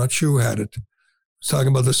watched, I'm not sure who had it. It's talking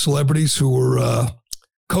about the celebrities who were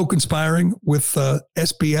co-conspiring with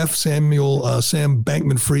SBF, Sam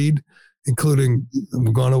Bankman-Fried, including,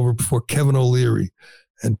 we've gone over before, Kevin O'Leary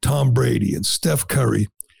and Tom Brady and Steph Curry.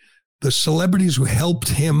 The celebrities who helped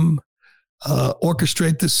him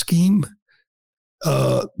orchestrate this scheme,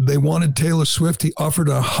 they wanted Taylor Swift. He offered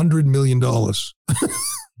 $100 million.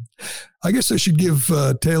 I guess I should give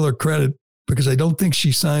Taylor credit because I don't think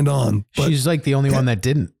she signed on. But she's like the only one that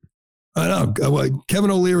didn't. I know.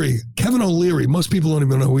 Kevin O'Leary, most people don't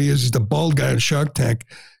even know who he is. He's the bald guy on Shark Tank.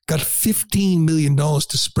 Got $15 million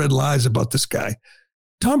to spread lies about this guy.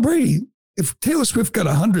 Tom Brady, if Taylor Swift got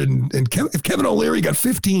 100 and if Kevin O'Leary got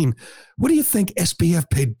 15, what do you think SBF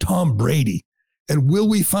paid Tom Brady? And will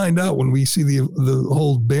we find out when we see the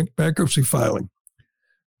whole bankruptcy filing?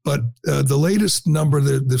 But the latest number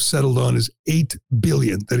that they've settled on is $8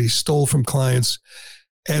 billion that he stole from clients.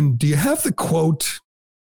 And do you have the quote?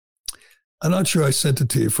 I'm not sure I sent it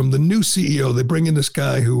to you. From the new CEO, they bring in this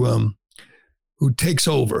guy who takes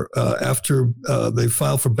over after they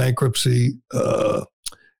file for bankruptcy.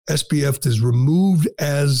 SBF is removed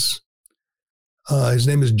as his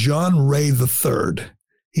name is John Ray III.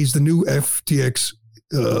 He's the new FTX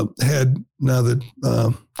head now that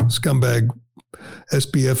scumbag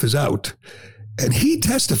SBF is out. And he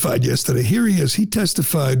testified yesterday. Here he is. He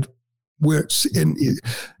testified where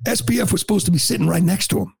SBF was supposed to be sitting right next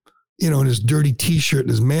to him, in his dirty T-shirt and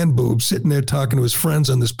his man boob, sitting there talking to his friends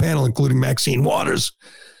on this panel, including Maxine Waters.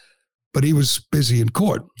 But he was busy in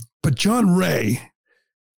court. But John Ray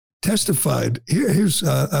testified. Here's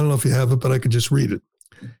I don't know if you have it, but I could just read it.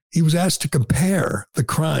 He was asked to compare the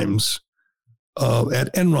crimes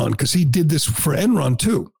at Enron, because he did this for Enron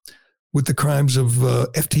too, with the crimes of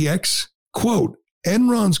FTX. Quote,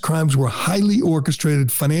 Enron's crimes were highly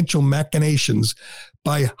orchestrated financial machinations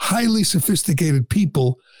by highly sophisticated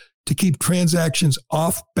people to keep transactions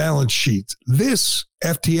off balance sheets. This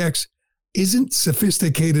FTX isn't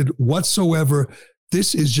sophisticated whatsoever.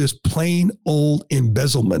 This is just plain old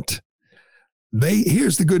embezzlement.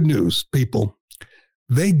 Here's the good news, people.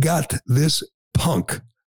 They got this punk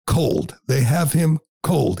cold. They have him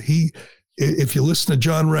cold. If you listen to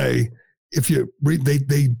John Ray, if you read,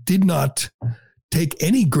 they did not take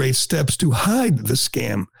any great steps to hide the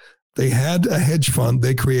scam. They had a hedge fund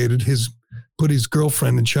they created, put his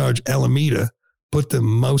girlfriend in charge, Alameda, put the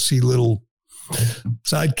mousy little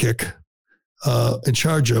sidekick in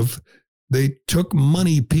charge of. They took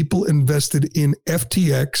money people invested in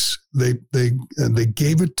FTX. They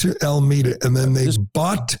gave it to Alameda, and then they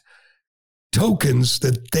bought tokens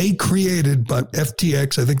that they created by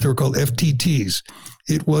FTX. I think they were called FTTs.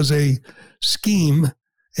 It was a scheme,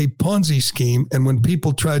 a Ponzi scheme. And when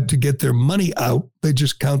people tried to get their money out, they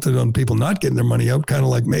just counted on people not getting their money out, kind of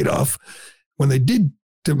like Madoff. When they did,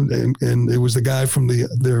 and it was the guy from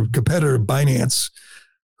their competitor, Binance,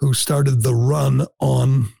 who started the run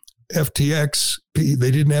on FTX.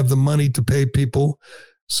 They didn't have the money to pay people,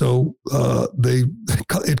 so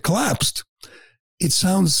it collapsed. It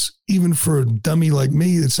sounds, even for a dummy like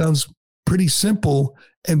me, it sounds pretty simple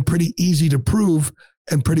and pretty easy to prove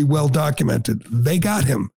and pretty well documented. They got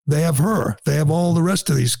him. They have her. They have all the rest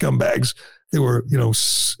of these scumbags. They were,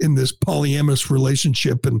 in this polyamorous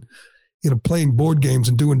relationship and, playing board games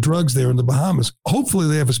and doing drugs there in the Bahamas. Hopefully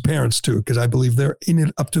they have his parents too, because I believe they're in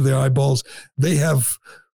it up to their eyeballs. They have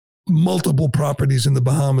multiple properties in the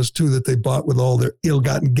Bahamas too that they bought with all their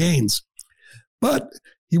ill-gotten gains. But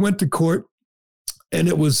he went to court, and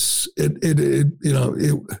it was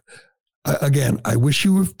again, I wish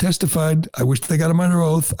you have testified. I wish they got him under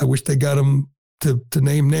oath. I wish they got him to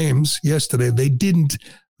name names yesterday. They didn't.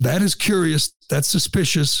 That is curious. That's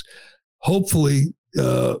suspicious. Hopefully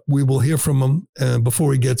we will hear from him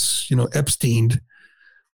before he gets Epsteined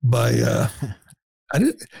by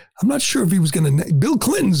I'm not sure if he was going to. Bill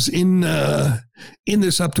Clinton's in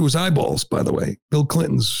this up to his eyeballs, by the way. Bill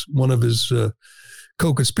Clinton's one of his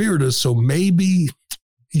co-conspirators, so maybe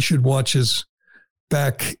he should watch his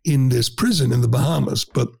back in this prison in the Bahamas.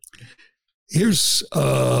 But here's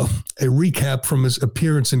a recap from his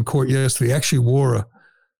appearance in court yesterday. He actually wore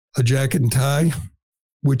a jacket and tie,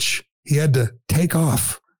 which he had to take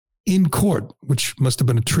off in court, which must have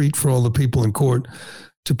been a treat for all the people in court,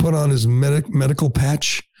 to put on his medical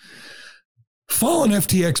patch. Fallen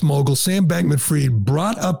FTX mogul Sam Bankman-Fried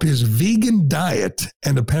brought up his vegan diet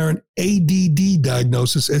and apparent ADD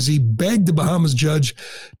diagnosis as he begged the Bahamas judge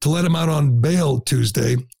to let him out on bail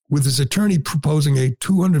Tuesday, with his attorney proposing a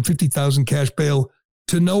 $250,000 cash bail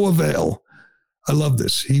to no avail. I love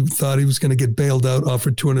this. He thought he was going to get bailed out,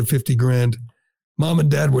 offered $250,000. Mom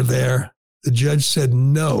and dad were there. The judge said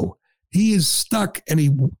no. He is stuck, and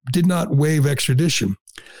he did not waive extradition.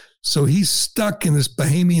 So he's stuck in this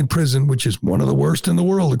Bahamian prison, which is one of the worst in the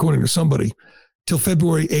world, according to somebody, till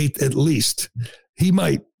February 8th at least. He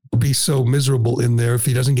might be so miserable in there if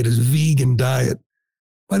he doesn't get his vegan diet.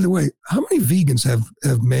 By the way, how many vegans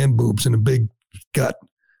have man boobs and a big gut?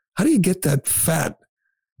 How do you get that fat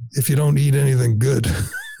if you don't eat anything good?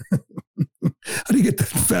 How do you get that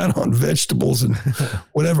fat on vegetables and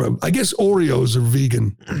whatever? I guess Oreos are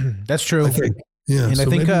vegan. That's true. I think. Yeah. And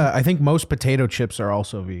so I think most potato chips are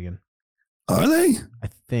also vegan. Are they? I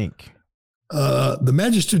think. The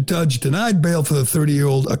magistrate judge denied bail for the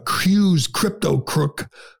 30-year-old accused crypto crook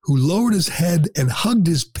who lowered his head and hugged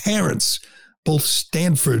his parents, both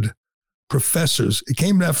Stanford professors. It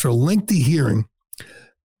came after a lengthy hearing.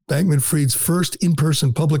 Bankman-Fried's first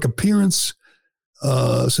in-person public appearance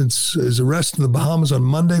since his arrest in the Bahamas on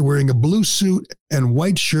Monday, wearing a blue suit and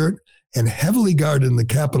white shirt and heavily guarded in the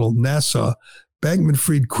capital, Nassau.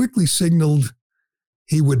 Bankman-Fried quickly signaled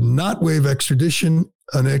he would not waive extradition,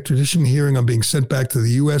 an extradition hearing on being sent back to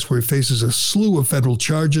the U.S., where he faces a slew of federal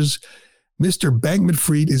charges. Mr.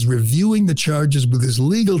 Bankman-Fried is reviewing the charges with his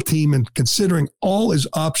legal team and considering all his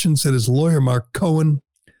options, said his lawyer, Mark Cohen.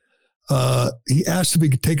 He asked if he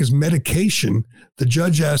could take his medication. The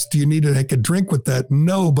judge asked, do you need to take a drink with that?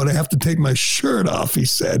 No, but I have to take my shirt off, he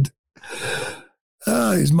said.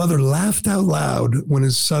 His mother laughed out loud when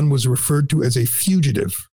his son was referred to as a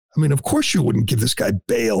fugitive. I mean, of course you wouldn't give this guy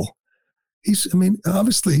bail.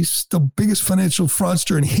 Obviously he's the biggest financial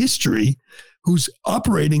fraudster in history who's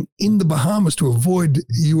operating in the Bahamas to avoid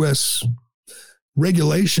U.S.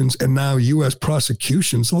 regulations and now U.S.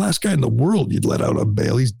 prosecutions. The last guy in the world you'd let out on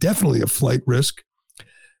bail. He's definitely a flight risk.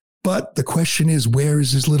 But the question is, where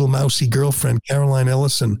is his little mousy girlfriend, Caroline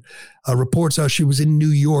Ellison? Reports how she was in New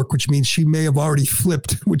York, which means she may have already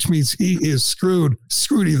flipped, which means he is screwed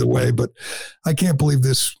either way. But I can't believe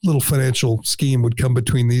this little financial scheme would come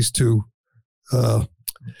between these two lovebirds.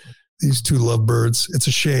 It's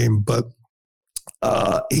a shame, but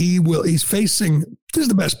he's facing, this is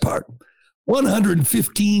the best part,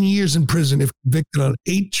 115 years in prison if convicted on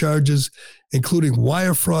 8 charges, including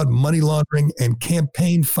wire fraud, money laundering, and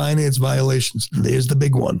campaign finance violations. There's the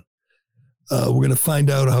big one. We're going to find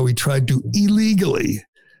out how he tried to illegally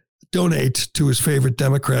donate to his favorite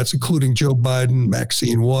Democrats, including Joe Biden,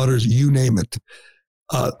 Maxine Waters, you name it.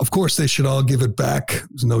 Of course, they should all give it back.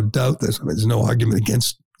 There's no doubt. There's no argument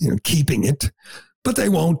against keeping it. But they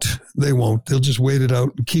won't. They won't. They'll just wait it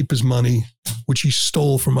out and keep his money, which he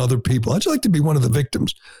stole from other people. I'd like to be one of the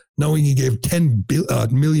victims, knowing he gave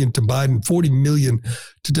 $10 million to Biden, $40 million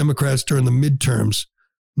to Democrats during the midterms,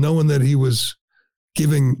 knowing that he was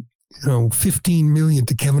giving $15 million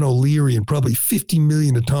to Kevin O'Leary and probably $50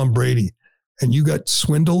 million to Tom Brady, and you got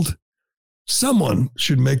swindled. Someone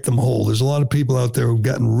should make them whole. There's a lot of people out there who've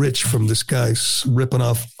gotten rich from this guy ripping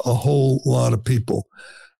off a whole lot of people.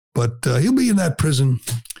 But he'll be in that prison,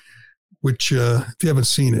 which, if you haven't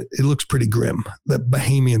seen it, it looks pretty grim, that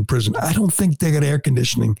Bahamian prison. I don't think they got air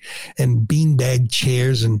conditioning and beanbag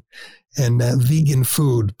chairs and vegan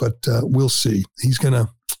food, but we'll see. He's gonna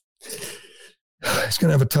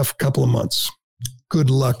have a tough couple of months. Good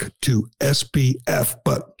luck to SBF.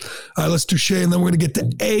 But all right, let's do Shay, and then we're going to get to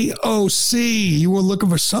AOC. You were looking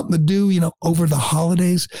for something to do, over the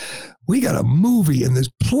holidays? We got a movie, and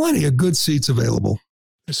there's plenty of good seats available.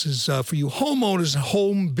 This is for you homeowners and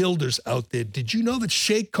home builders out there. Did you know that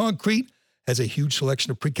Shea Concrete has a huge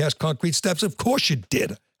selection of precast concrete steps? Of course you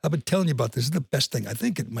did. I've been telling you about this. This is the best thing. I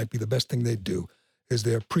think it might be the best thing they do is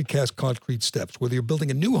their precast concrete steps. Whether you're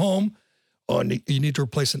building a new home or you need to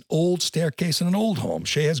replace an old staircase in an old home,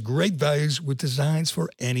 Shea has great values with designs for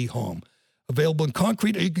any home. Available in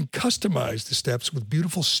concrete, or you can customize the steps with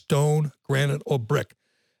beautiful stone, granite, or brick.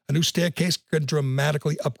 A new staircase can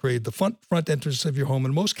dramatically upgrade the front entrance of your home.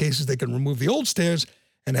 In most cases, they can remove the old stairs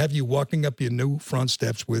and have you walking up your new front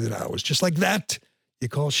steps within hours. Just like that, you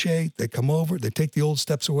call Shea, they come over, they take the old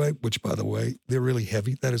steps away, which, by the way, they're really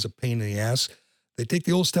heavy. That is a pain in the ass. They take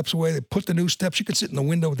the old steps away, they put the new steps. You can sit in the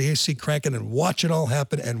window with the AC cranking and watch it all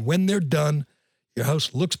happen. And when they're done, your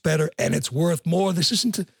house looks better and it's worth more. This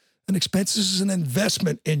isn't an expense. This is an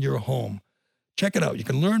investment in your home. Check it out. You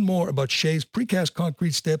can learn more about Shea's precast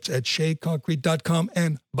concrete steps at sheaconcrete.com.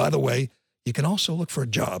 And by the way, you can also look for a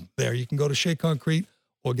job there. You can go to Shea Concrete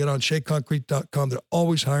or get on sheaconcrete.com. They're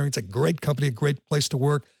always hiring. It's a great company, a great place to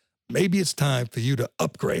work. Maybe it's time for you to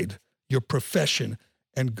upgrade your profession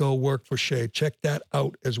and go work for Shea. Check that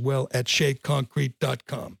out as well at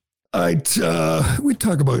sheaconcrete.com. All right, we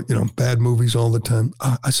talk about, bad movies all the time.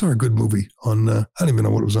 I saw a good movie on, I don't even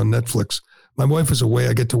know what it was on Netflix. My wife is away.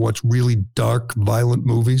 I get to watch really dark, violent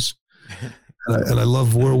movies. And I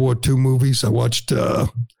love World War II movies. I watched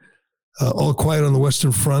All Quiet on the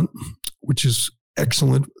Western Front, which is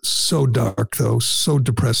excellent. So dark, though. So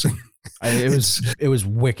depressing. It was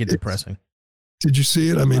wicked depressing. Did you see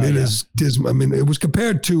it? I mean, is dismal. I mean, it was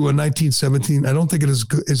compared to 1917. I don't think it is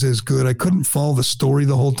as good. I couldn't follow the story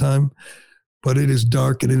the whole time, but it is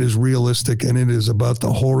dark and it is realistic and it is about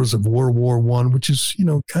the horrors of World War I, which is,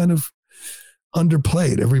 kind of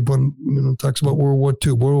underplayed. Everyone, talks about World War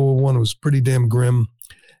II. World War I was pretty damn grim.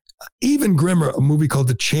 Even grimmer, a movie called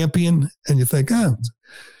The Champion, and you think,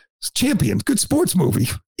 it's Champion, good sports movie.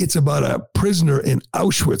 It's about a prisoner in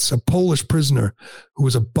Auschwitz, a Polish prisoner who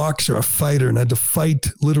was a boxer, a fighter, and had to fight.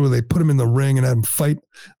 Literally, they put him in the ring and had him fight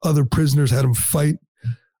other prisoners, had him fight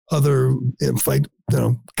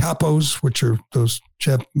capos, which are those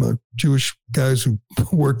Jewish guys who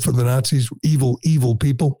worked for the Nazis, evil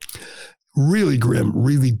people. Really grim,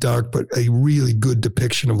 really dark, but a really good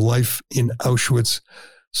depiction of life in Auschwitz.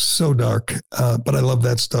 So dark, but I love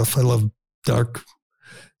that stuff. I love dark.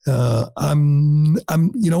 You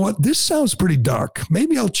know what? This sounds pretty dark.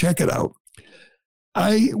 Maybe I'll check it out.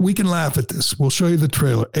 We can laugh at this. We'll show you the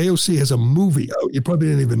trailer. AOC has a movie out. You probably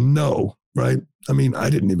didn't even know, right? I mean, I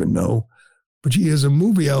didn't even know, but she has a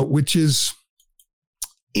movie out, was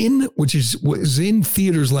in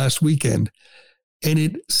theaters last weekend, and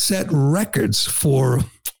it set records for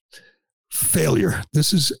failure.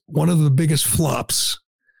 This is one of the biggest flops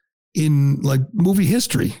in movie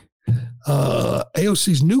history.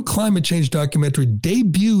 AOC's new climate change documentary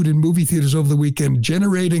debuted in movie theaters over the weekend,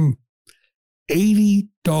 generating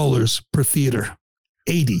 $80 per theater.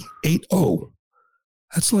 80.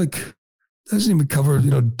 That's doesn't even cover,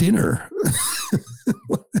 dinner.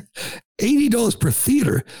 $80 per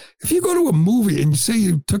theater. If you go to a movie and you say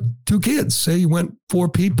you took 2 kids, say you went 4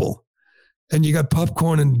 people, and you got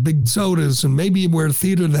popcorn and big sodas, and maybe you were at a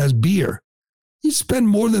theater that has beer, you spend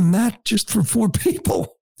more than that just for 4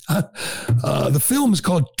 people. The film is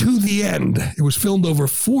called To the End. It was filmed over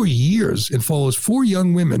 4 years. It follows 4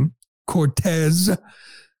 young women, Cortez,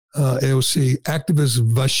 AOC, activist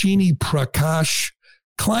Vashini Prakash,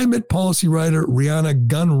 climate policy writer Rihanna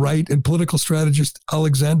Gunn-Wright, and political strategist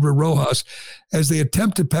Alexandra Rojas, as they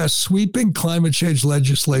attempt to pass sweeping climate change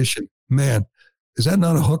legislation. Man, is that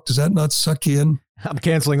not a hook? Does that not suck you in? I'm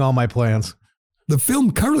canceling all my plans. The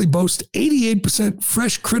film currently boasts 88%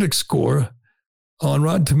 fresh critic score on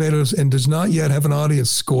Rotten Tomatoes and does not yet have an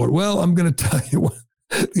audience score. Well, I'm going to tell you what,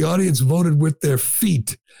 the audience voted with their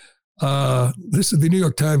feet. This is the New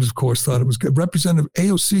York Times, of course, thought it was good. Representative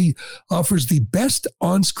AOC offers the best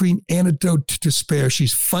on-screen antidote to despair.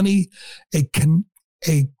 She's funny, a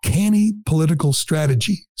canny political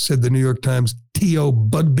strategy, said the New York Times' T.O.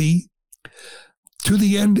 Budbee. To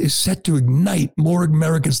the End is set to ignite more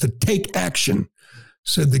Americans to take action,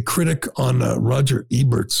 said the critic on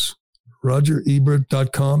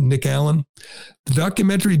RogerEbert.com, Nick Allen. The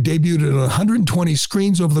documentary debuted at 120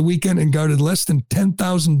 screens over the weekend and garnered less than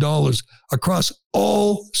 $10,000 across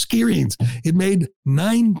all screens. It made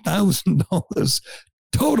 $9,000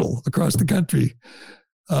 total across the country,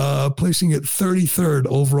 placing it 33rd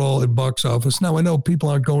overall in box office. Now, I know people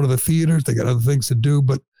aren't going to the theaters. They got other things to do,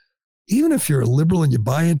 but even if you're a liberal and you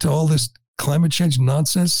buy into all this climate change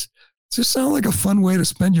nonsense, does this sound like a fun way to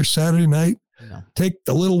spend your Saturday night? No. Take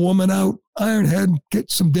the little woman out, Ironhead,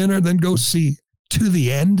 get some dinner, then go see To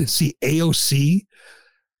the End, see AOC.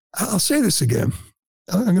 I'll say this again.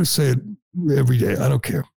 I'm going to say it every day. I don't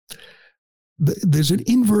care. There's an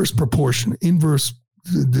inverse proportion,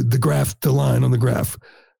 the graph, the line on the graph.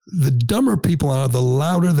 The dumber people are, the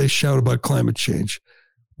louder they shout about climate change.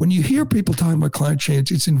 When you hear people talking about climate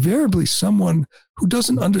change, it's invariably someone who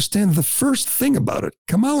doesn't understand the first thing about it.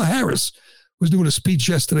 Kamala Harris was doing a speech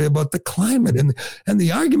yesterday about the climate, and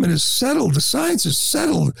the argument is settled. The science is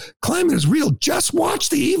settled. Climate is real. Just watch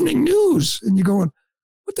the evening news. And you're going,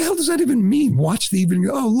 what the hell does that even mean? Watch the evening.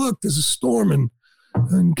 Oh, look, there's a storm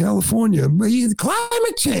in California.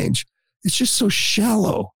 Climate change. It's just so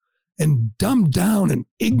shallow and dumbed down and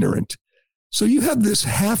ignorant. So you have this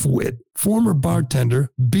half-wit, former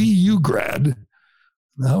bartender, BU grad.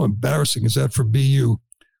 How embarrassing is that for BU?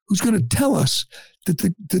 Who's going to tell us that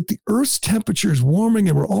the Earth's temperature is warming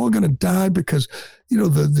and we're all going to die because,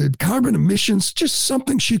 the carbon emissions, just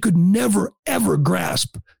something she could never, ever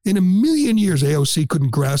grasp. In a million years, AOC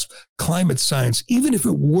couldn't grasp climate science, even if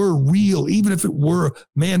it were real, even if it were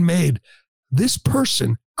man-made. This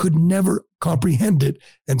person could never comprehend it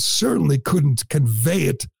and certainly couldn't convey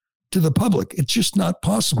it to the public. It's just not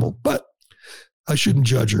possible. But I shouldn't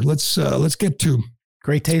judge her. Let's get to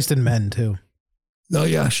great taste in men too. Oh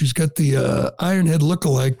yeah, she's got the Ironhead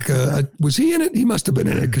lookalike. Was he in it? He must have been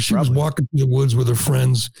in it because she was walking through the woods with her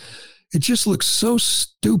friends. It just looks so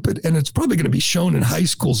stupid, and it's probably going to be shown in high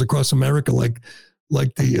schools across America, like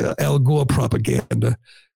the Al Gore propaganda.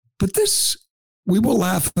 But this, we will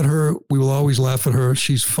laugh at her. We will always laugh at her.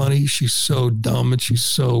 She's funny. She's so dumb, and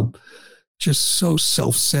she's just so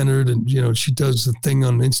self-centered. And, she does the thing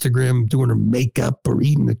on Instagram, doing her makeup or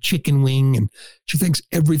eating a chicken wing, and she thinks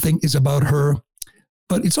everything is about her.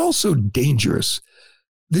 But it's also dangerous.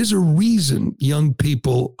 There's a reason young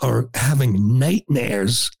people are having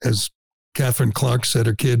nightmares, as Catherine Clark said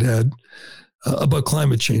her kid had, about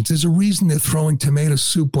climate change. There's a reason they're throwing tomato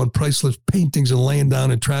soup on priceless paintings and laying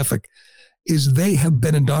down in traffic, is they have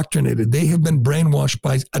been indoctrinated. They have been brainwashed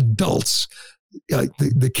by adults.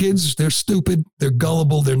 The kids, they're stupid, they're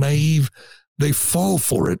gullible, they're naive. They fall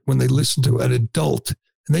for it when they listen to an adult.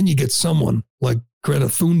 And then you get someone like Greta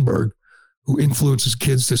Thunberg, who influences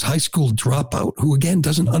kids, this high school dropout, who again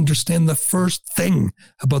doesn't understand the first thing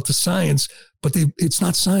about the science, but it's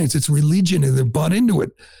not science, it's religion, and they're bought into it.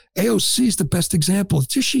 AOC is the best example. It's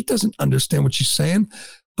just she doesn't understand what she's saying,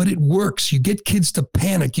 but it works. You get kids to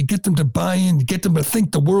panic, you get them to buy in, you get them to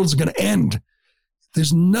think the world's going to end.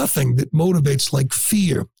 There's nothing that motivates like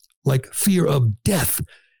fear of death.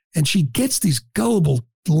 And she gets these gullible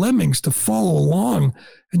lemmings to follow along,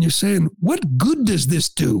 and you're saying, what good does this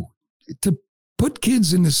do? To put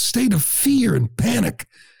kids in a state of fear and panic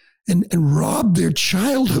and rob their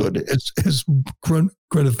childhood, as Greta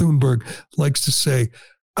Thunberg likes to say.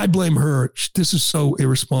 I blame her. This is so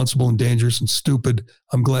irresponsible and dangerous and stupid.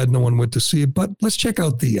 I'm glad no one went to see it. But let's check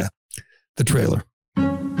out the trailer.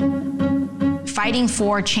 Fighting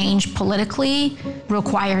for change politically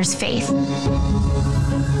requires faith.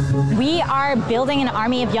 We are building an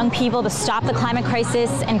army of young people to stop the climate crisis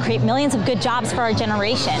and create millions of good jobs for our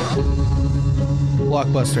generation.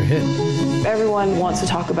 Blockbuster hit. Everyone wants to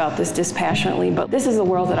talk about this dispassionately, but this is the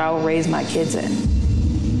world that I will raise my kids in.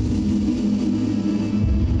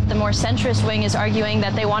 The more centrist wing is arguing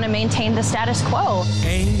that they want to maintain the status quo.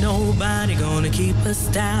 Ain't nobody gonna keep us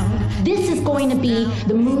down. This is going to be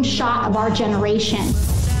the moonshot of our generation.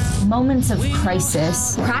 Moments of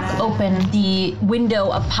crisis crack open the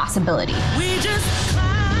window of possibility. We just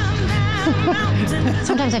climb down.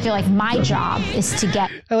 Sometimes I feel like my job is to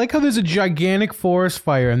get... I like how there's a gigantic forest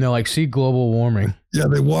fire and they're like, see global warming. Yeah,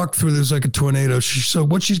 they walk through, there's like a tornado. So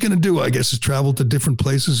what she's going to do, I guess, is travel to different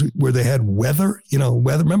places where they had weather.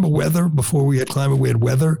 Weather. Remember weather? Before we had climate, we had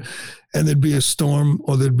weather. And there'd be a storm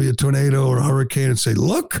or there'd be a tornado or a hurricane and say,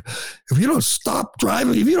 look, if you don't stop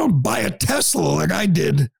driving, if you don't buy a Tesla like I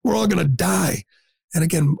did, we're all going to die. And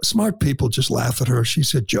again, smart people just laugh at her.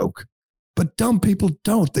 She's a joke. But dumb people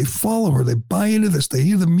don't. They follow her. They buy into this. They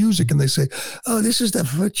hear the music and they say, oh, this is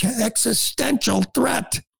the existential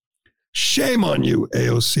threat. Shame on you,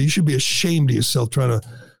 AOC. You should be ashamed of yourself trying to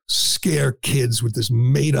scare kids with this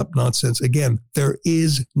made up nonsense. Again, there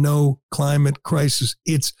is no climate crisis.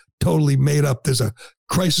 It's totally made up. There's a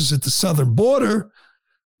crisis at the southern border,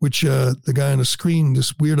 which the guy on the screen,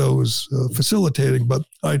 this weirdo, is facilitating. But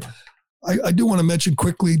I do want to mention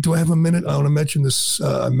quickly, do I have a minute? I want to mention this.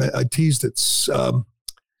 I teased it.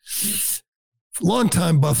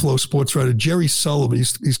 Longtime Buffalo sports writer Gerry Sullivan.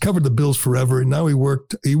 He's covered the Bills forever, and now he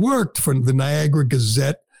worked for the Niagara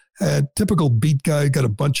Gazette. Typical beat guy, got a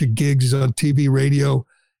bunch of gigs. He's on TV, radio.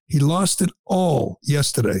 He lost it all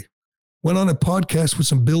yesterday. Went on a podcast with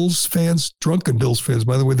some Bills fans, drunken Bills fans.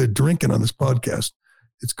 By the way, they're drinking on this podcast.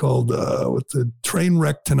 It's called "With the Train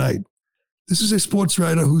Wreck Tonight." This is a sports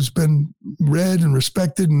writer who's been read and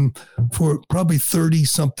respected for probably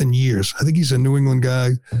 30-something years. I think he's a New England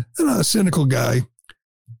guy, a cynical guy.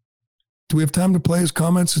 Do we have time to play his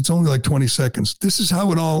comments? It's only like 20 seconds. This is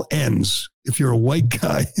how it all ends. If you're a white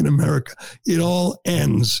guy in America, it all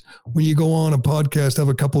ends when you go on a podcast, have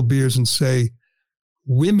a couple of beers and say,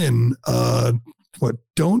 women,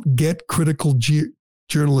 don't get critical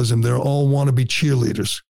journalism. They're all wannabe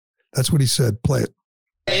cheerleaders. That's what he said. Play it.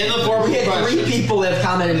 In the board, we had 3 people that have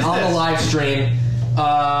commented on the live stream.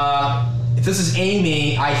 If this is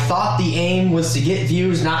Amy, I thought the aim was to get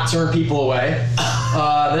views, not turn people away.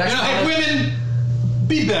 The next hey, women,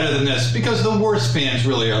 be better than this, because the worst fans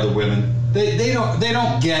really are the women. They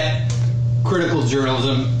don't get critical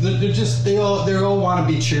journalism. They all want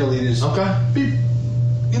to be cheerleaders. Okay.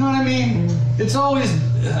 You know what I mean? It's always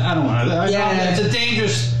it's a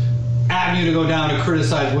dangerous avenue to go down to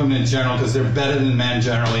criticize women in general because they're better than men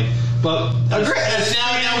generally. But now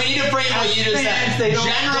we need to frame what you just said. They don't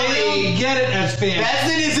get it as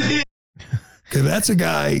fans. Okay, that's a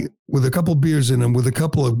guy with a couple beers in him, with a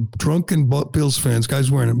couple of drunken Bills fans, guys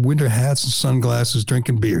wearing winter hats and sunglasses,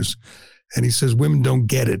 drinking beers. And he says women don't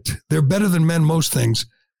get it. They're better than men most things.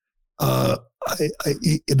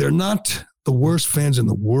 They're not the worst fans in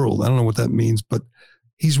the world. I don't know what that means, but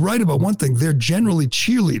he's right about one thing. They're generally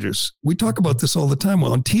cheerleaders. We talk about this all the time.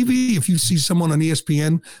 Well, on TV, if you see someone on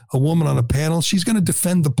ESPN, a woman on a panel, she's going to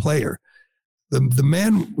defend the player. The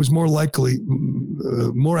man was more likely,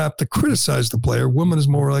 more apt to criticize the player. Woman is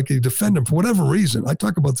more likely to defend him for whatever reason. I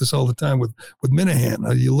talk about this all the time with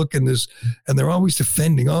Minahan. You look in this, and they're always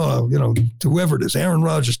defending, to whoever it is, Aaron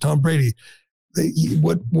Rodgers, Tom Brady.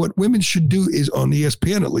 What women should do is, on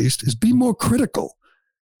ESPN at least, is be more critical.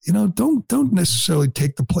 Don't necessarily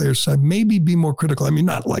take the player's side. Maybe be more critical. I mean,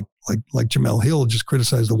 not like Jamel Hill, just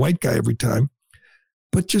criticize the white guy every time,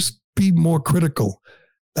 but just be more critical.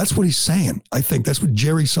 That's what he's saying. I think that's what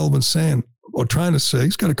Gerry Sullivan's saying or trying to say.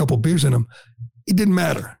 He's got a couple beers in him. It didn't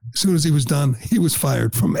matter. As soon as he was done, he was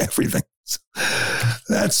fired from everything. So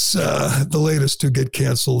that's the latest to get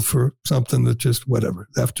canceled for something that just whatever.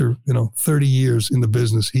 After 30 years in the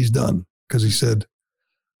business, he's done because he said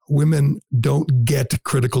women don't get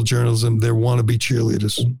critical journalism. They want to be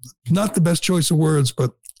cheerleaders. Not the best choice of words,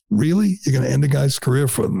 but really, you're going to end a guy's career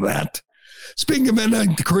for that? Speaking of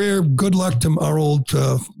ending the career, good luck to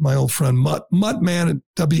my old friend Mutt. Mutt, man, at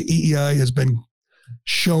WEEI has been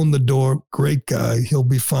shown the door. Great guy. He'll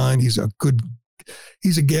be fine. He's a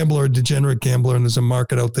gambler, a degenerate gambler, and there's a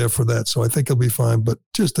market out there for that. So I think he'll be fine, but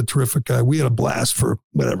just a terrific guy. We had a blast for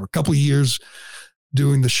a couple of years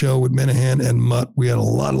doing the show with Minahan and Mutt. We had a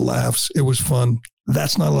lot of laughs. It was fun.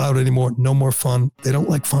 That's not allowed anymore. No more fun. They don't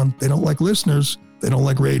like fun. They don't like listeners. They don't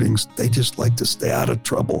like ratings. They just like to stay out of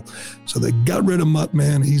trouble. So they got rid of Mutt,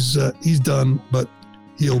 man. He's done, but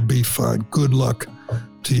he'll be fine. Good luck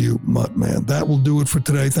to you, Mutt, man. That will do it for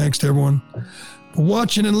today. Thanks to everyone for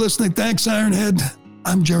watching and listening. Thanks, Ironhead.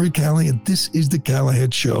 I'm Gerry Callahan. This is the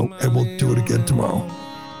Callahan Show, and we'll do it again tomorrow.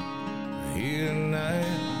 Here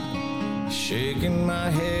tonight, shaking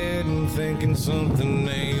my head and thinking something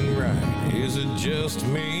ain't right. Is it just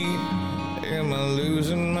me? Am I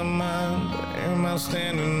losing my mind? Am I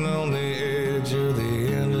standing on the edge of the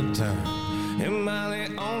end of time? Am I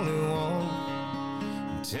the only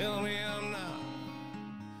one? Tell me I'm not.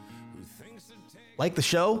 Like the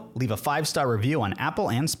show? Leave a 5-star review on Apple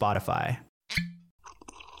and Spotify.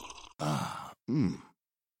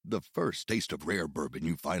 The first taste of rare bourbon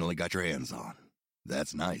you finally got your hands on.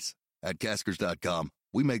 That's nice. At Caskers.com,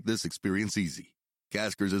 we make this experience easy.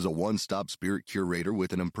 Caskers is a one-stop spirit curator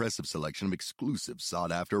with an impressive selection of exclusive,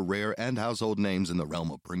 sought-after, rare, and household names in the realm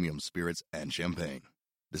of premium spirits and champagne.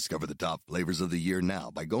 Discover the top flavors of the year now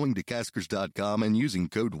by going to Caskers.com and using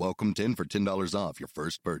code WELCOME10 for $10 off your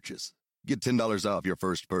first purchase. Get $10 off your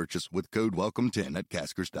first purchase with code WELCOME10 at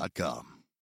Caskers.com.